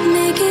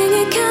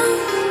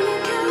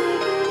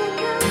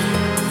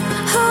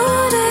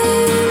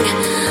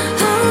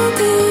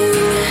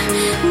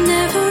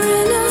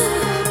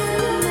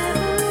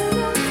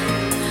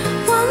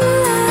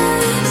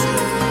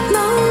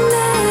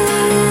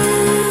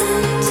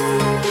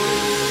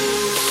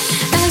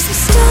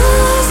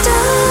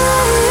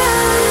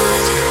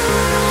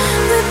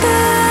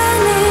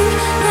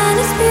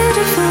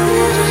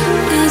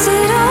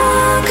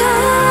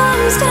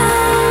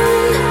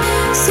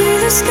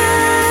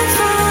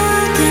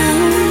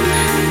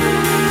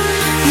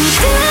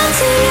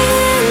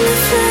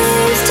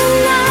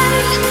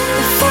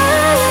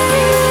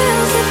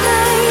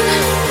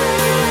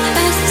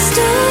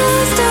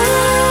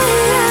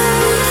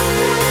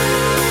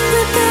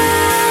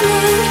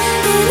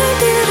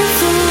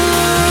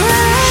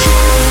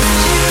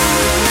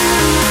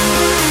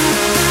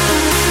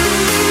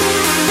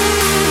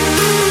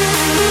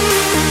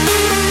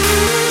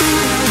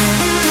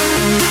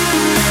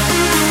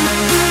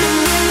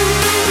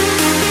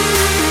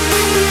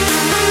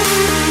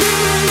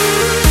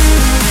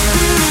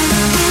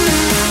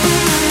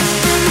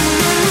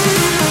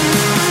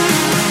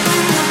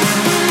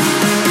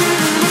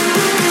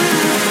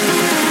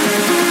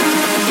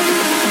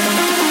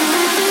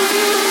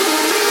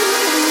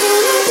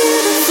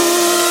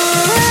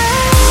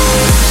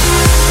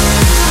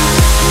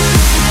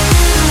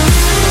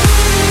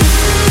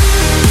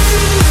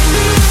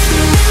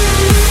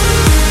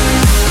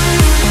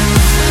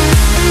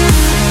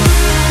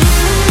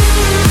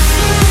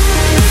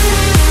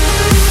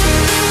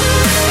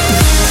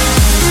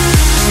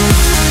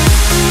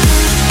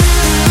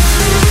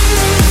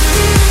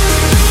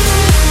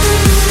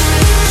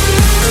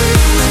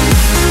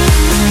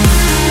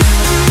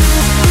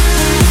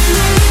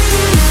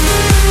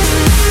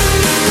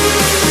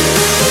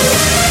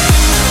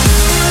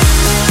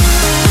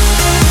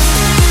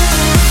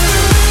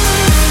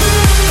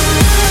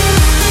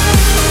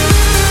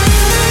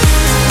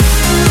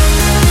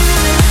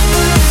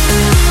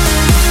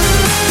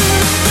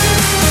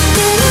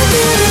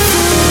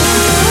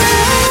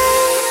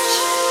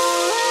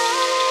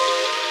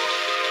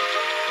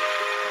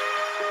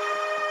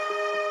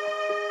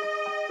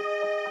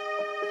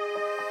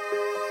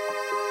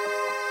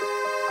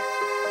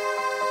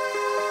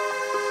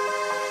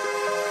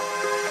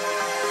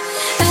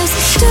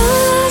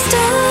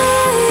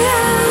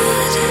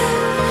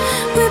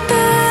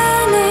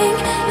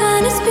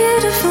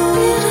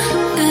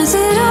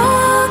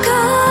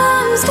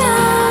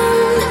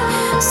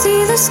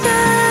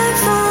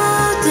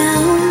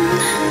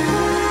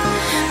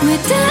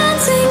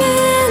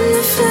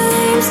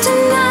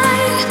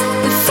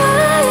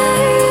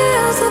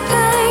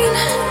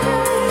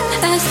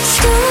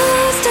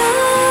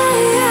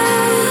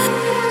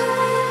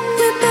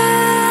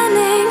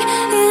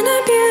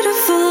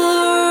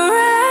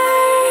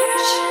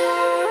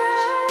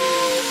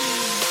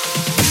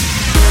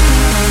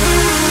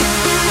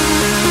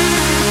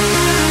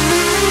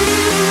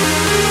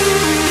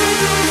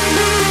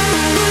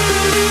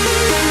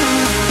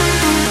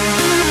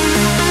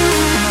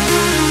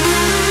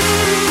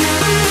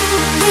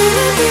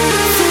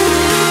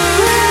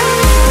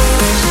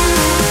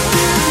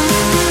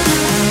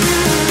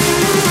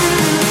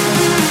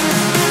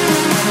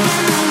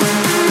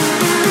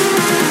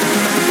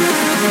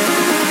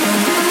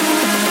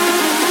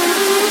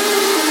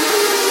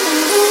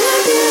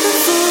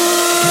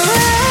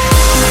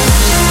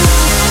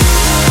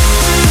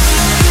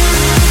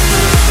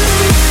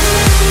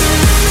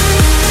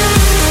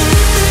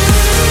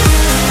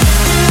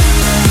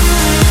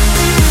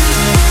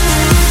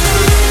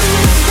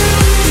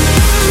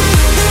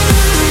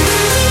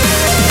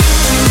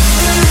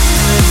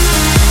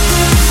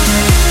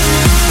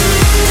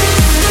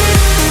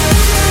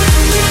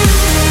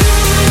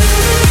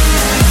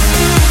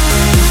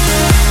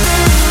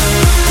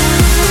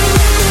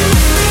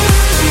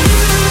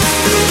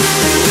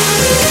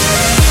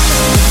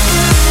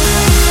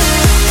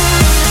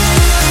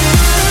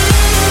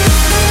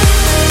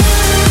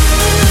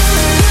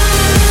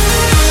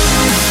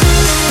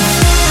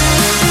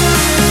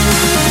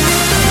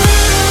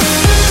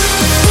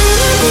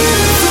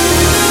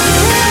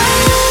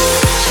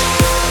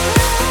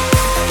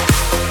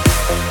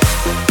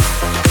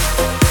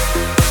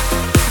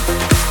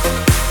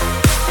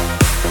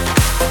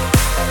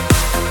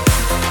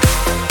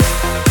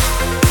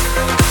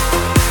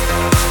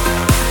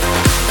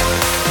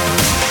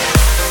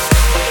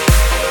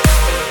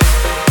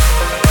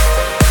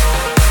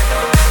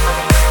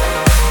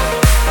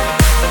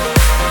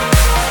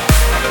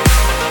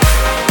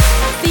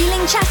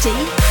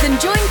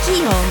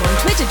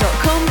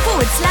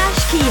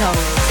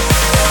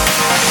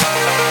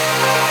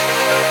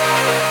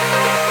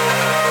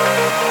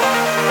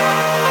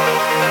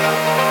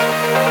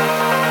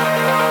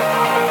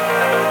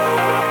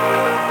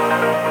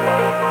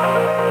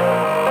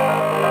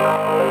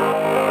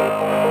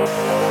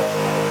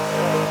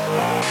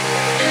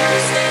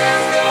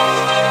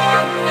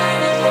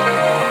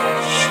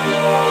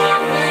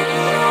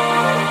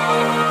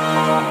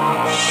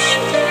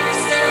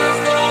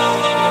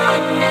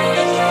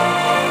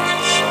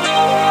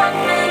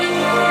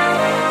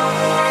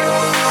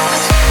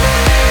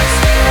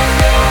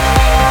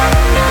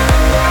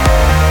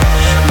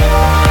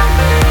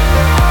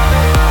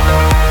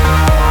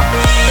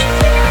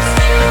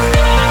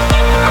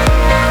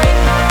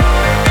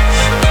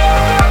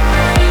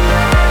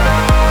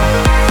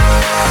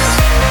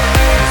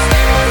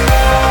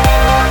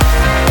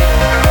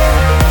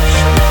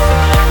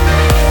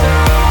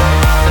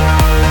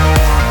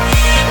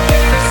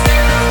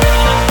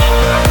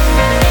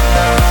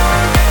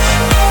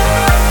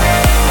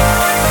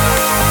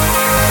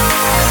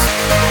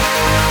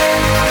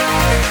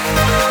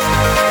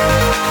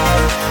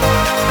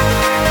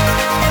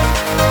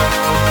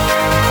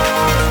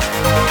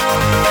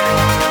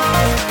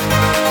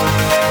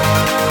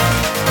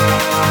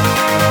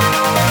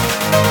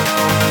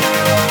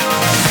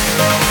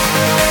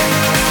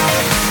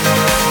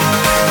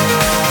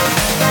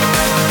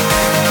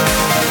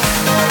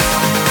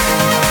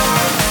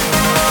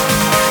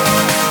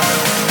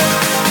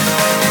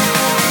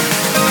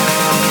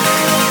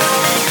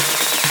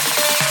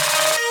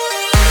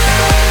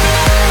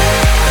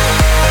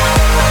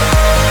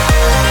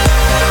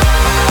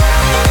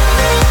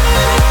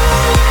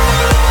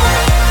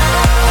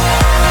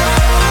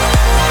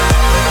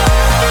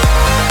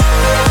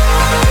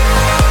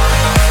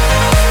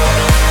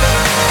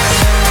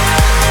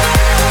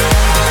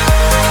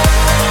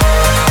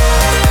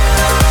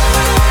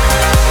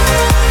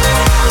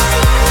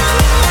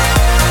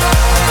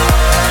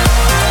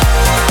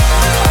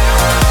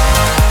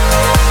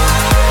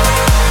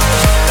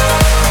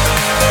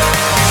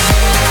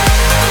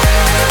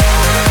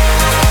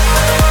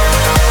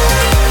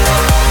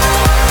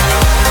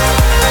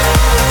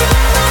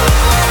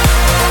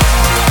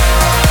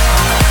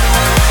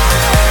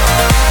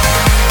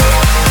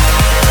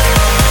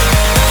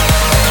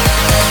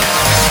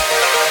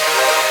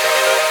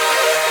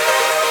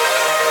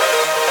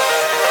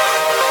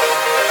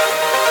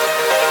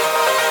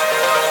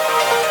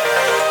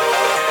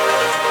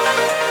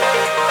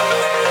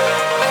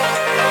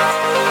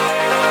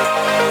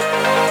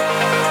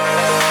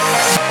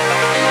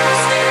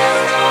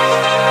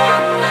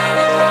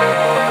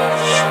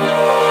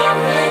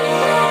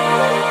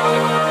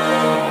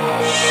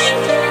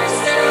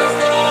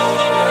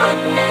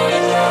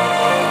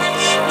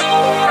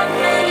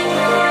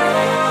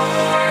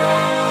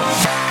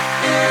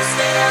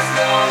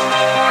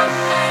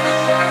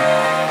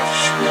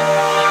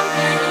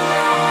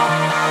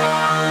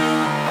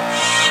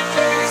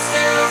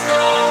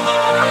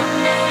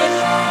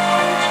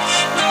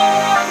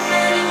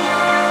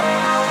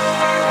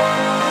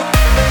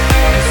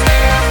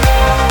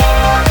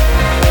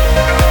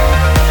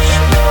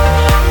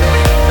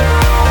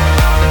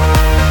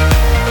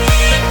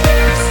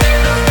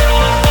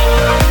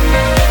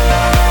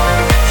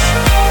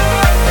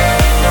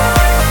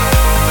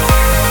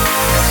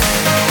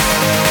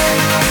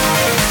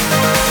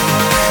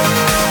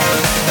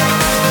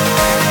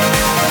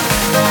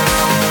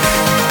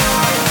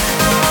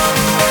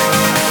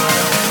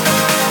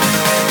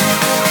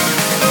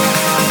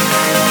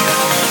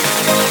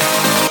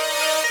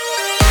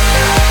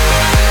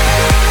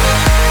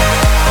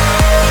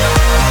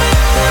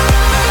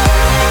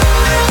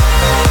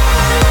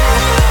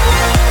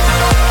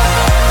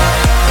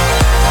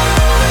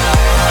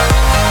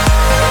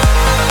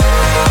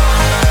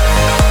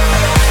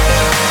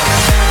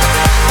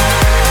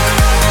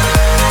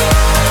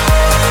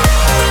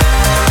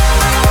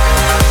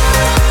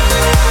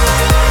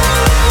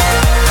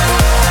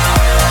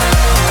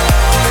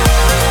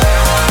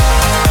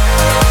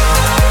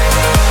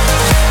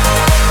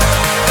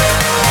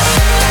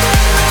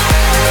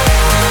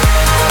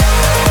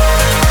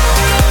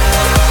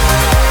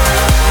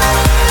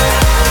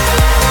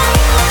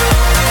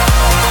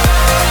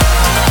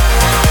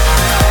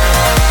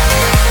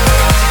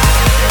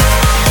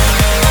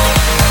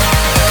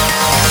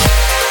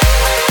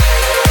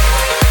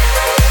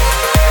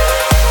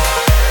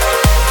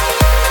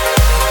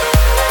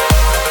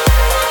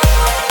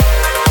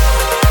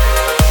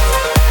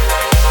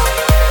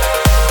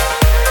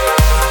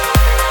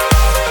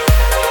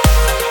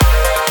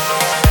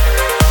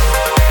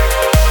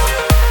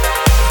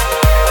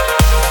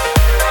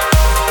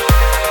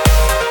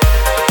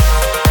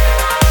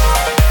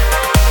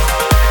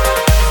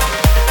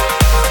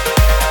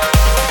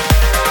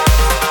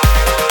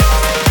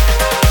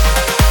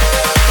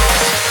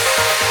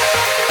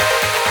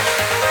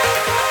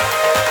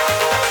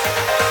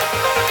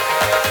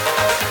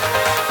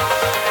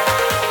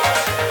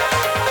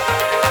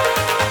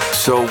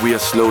 So we are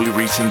slowly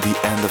reaching the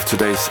end of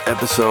today's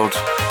episode.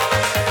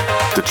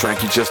 The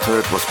track you just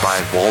heard was by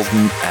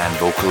Walden and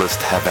vocalist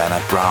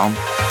Havana Brown.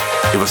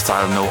 It was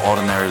titled No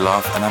Ordinary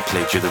Love, and I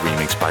played you the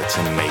remix by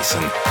Tim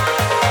Mason.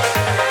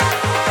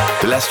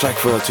 The last track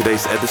for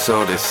today's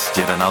episode is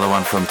yet another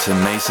one from Tim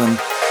Mason,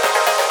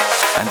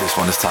 and this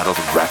one is titled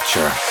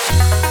Rapture.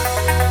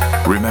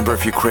 Remember,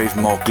 if you crave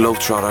more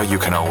Globetrotter, you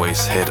can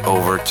always head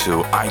over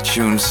to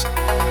iTunes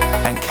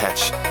and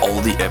catch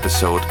all the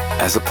episode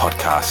as a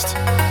podcast.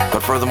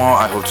 But furthermore,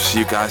 I hope to see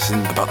you guys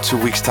in about 2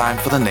 weeks' time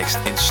for the next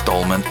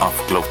installment of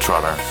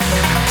Globetrotter.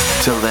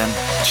 Till then,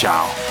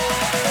 ciao.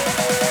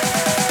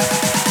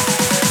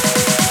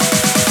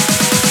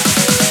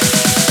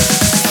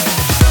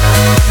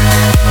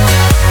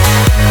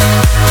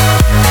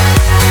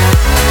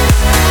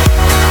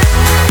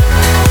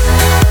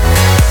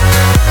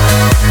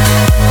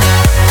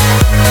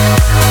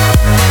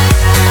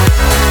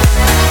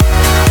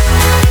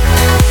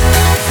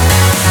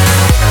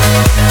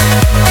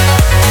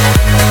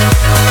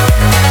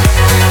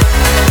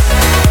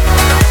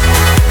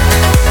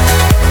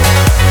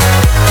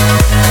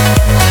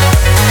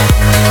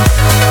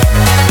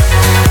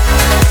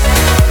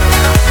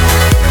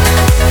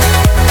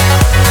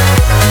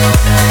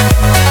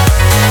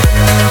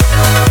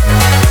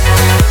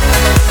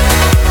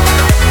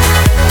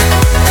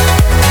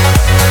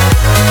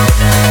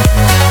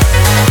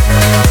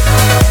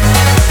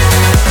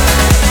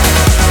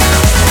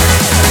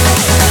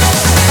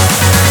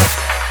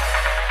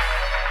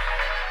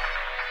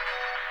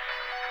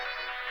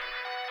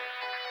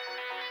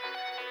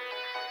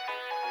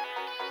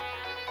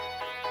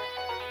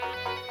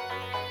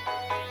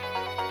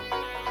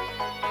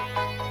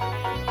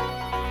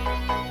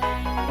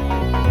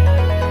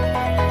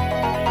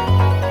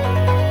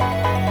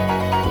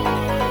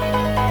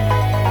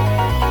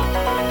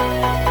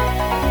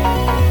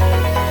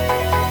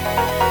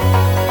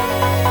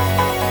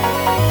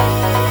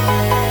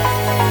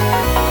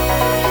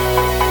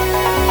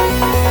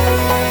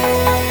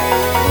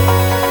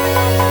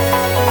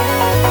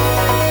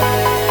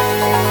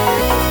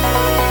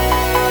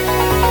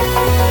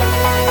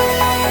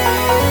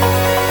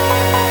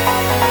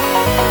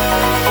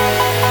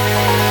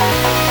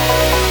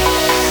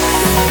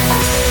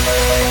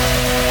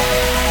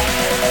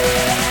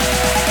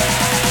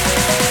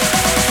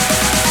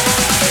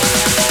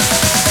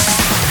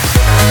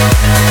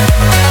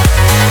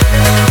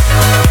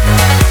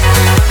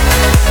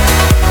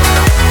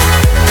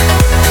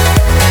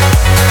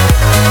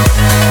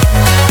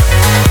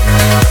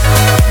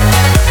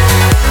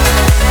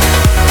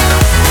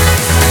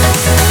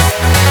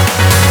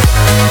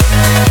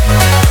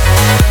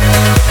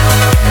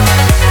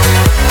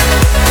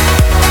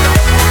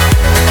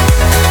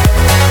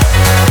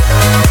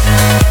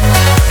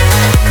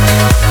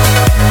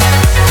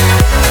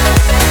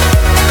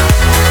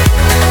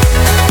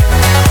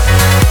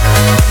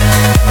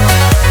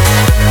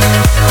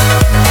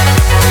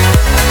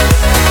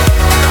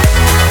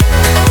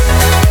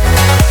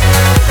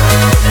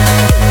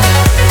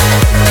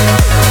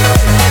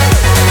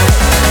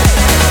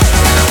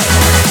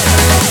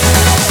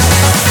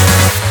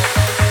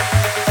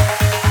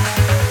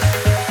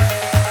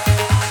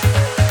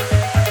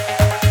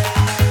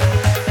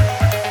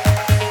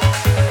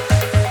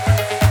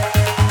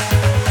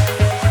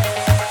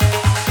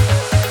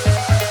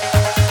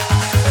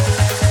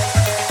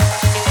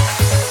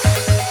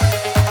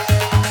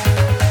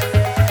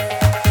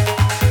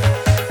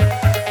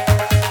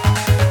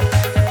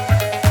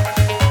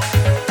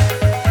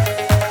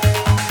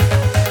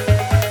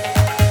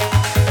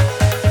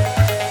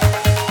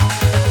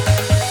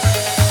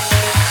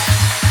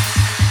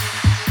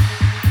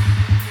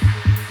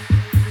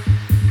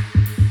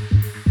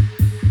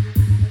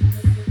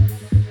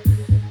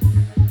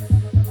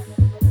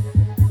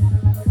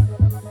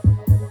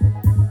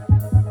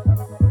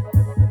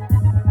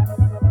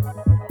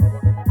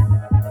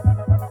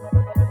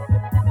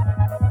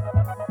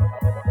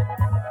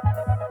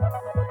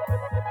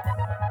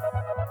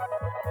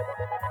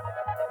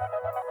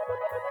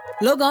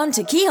 Log on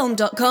to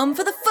Kiholm.com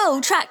for the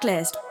full track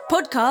list,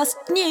 podcast,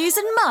 news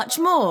and much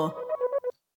more.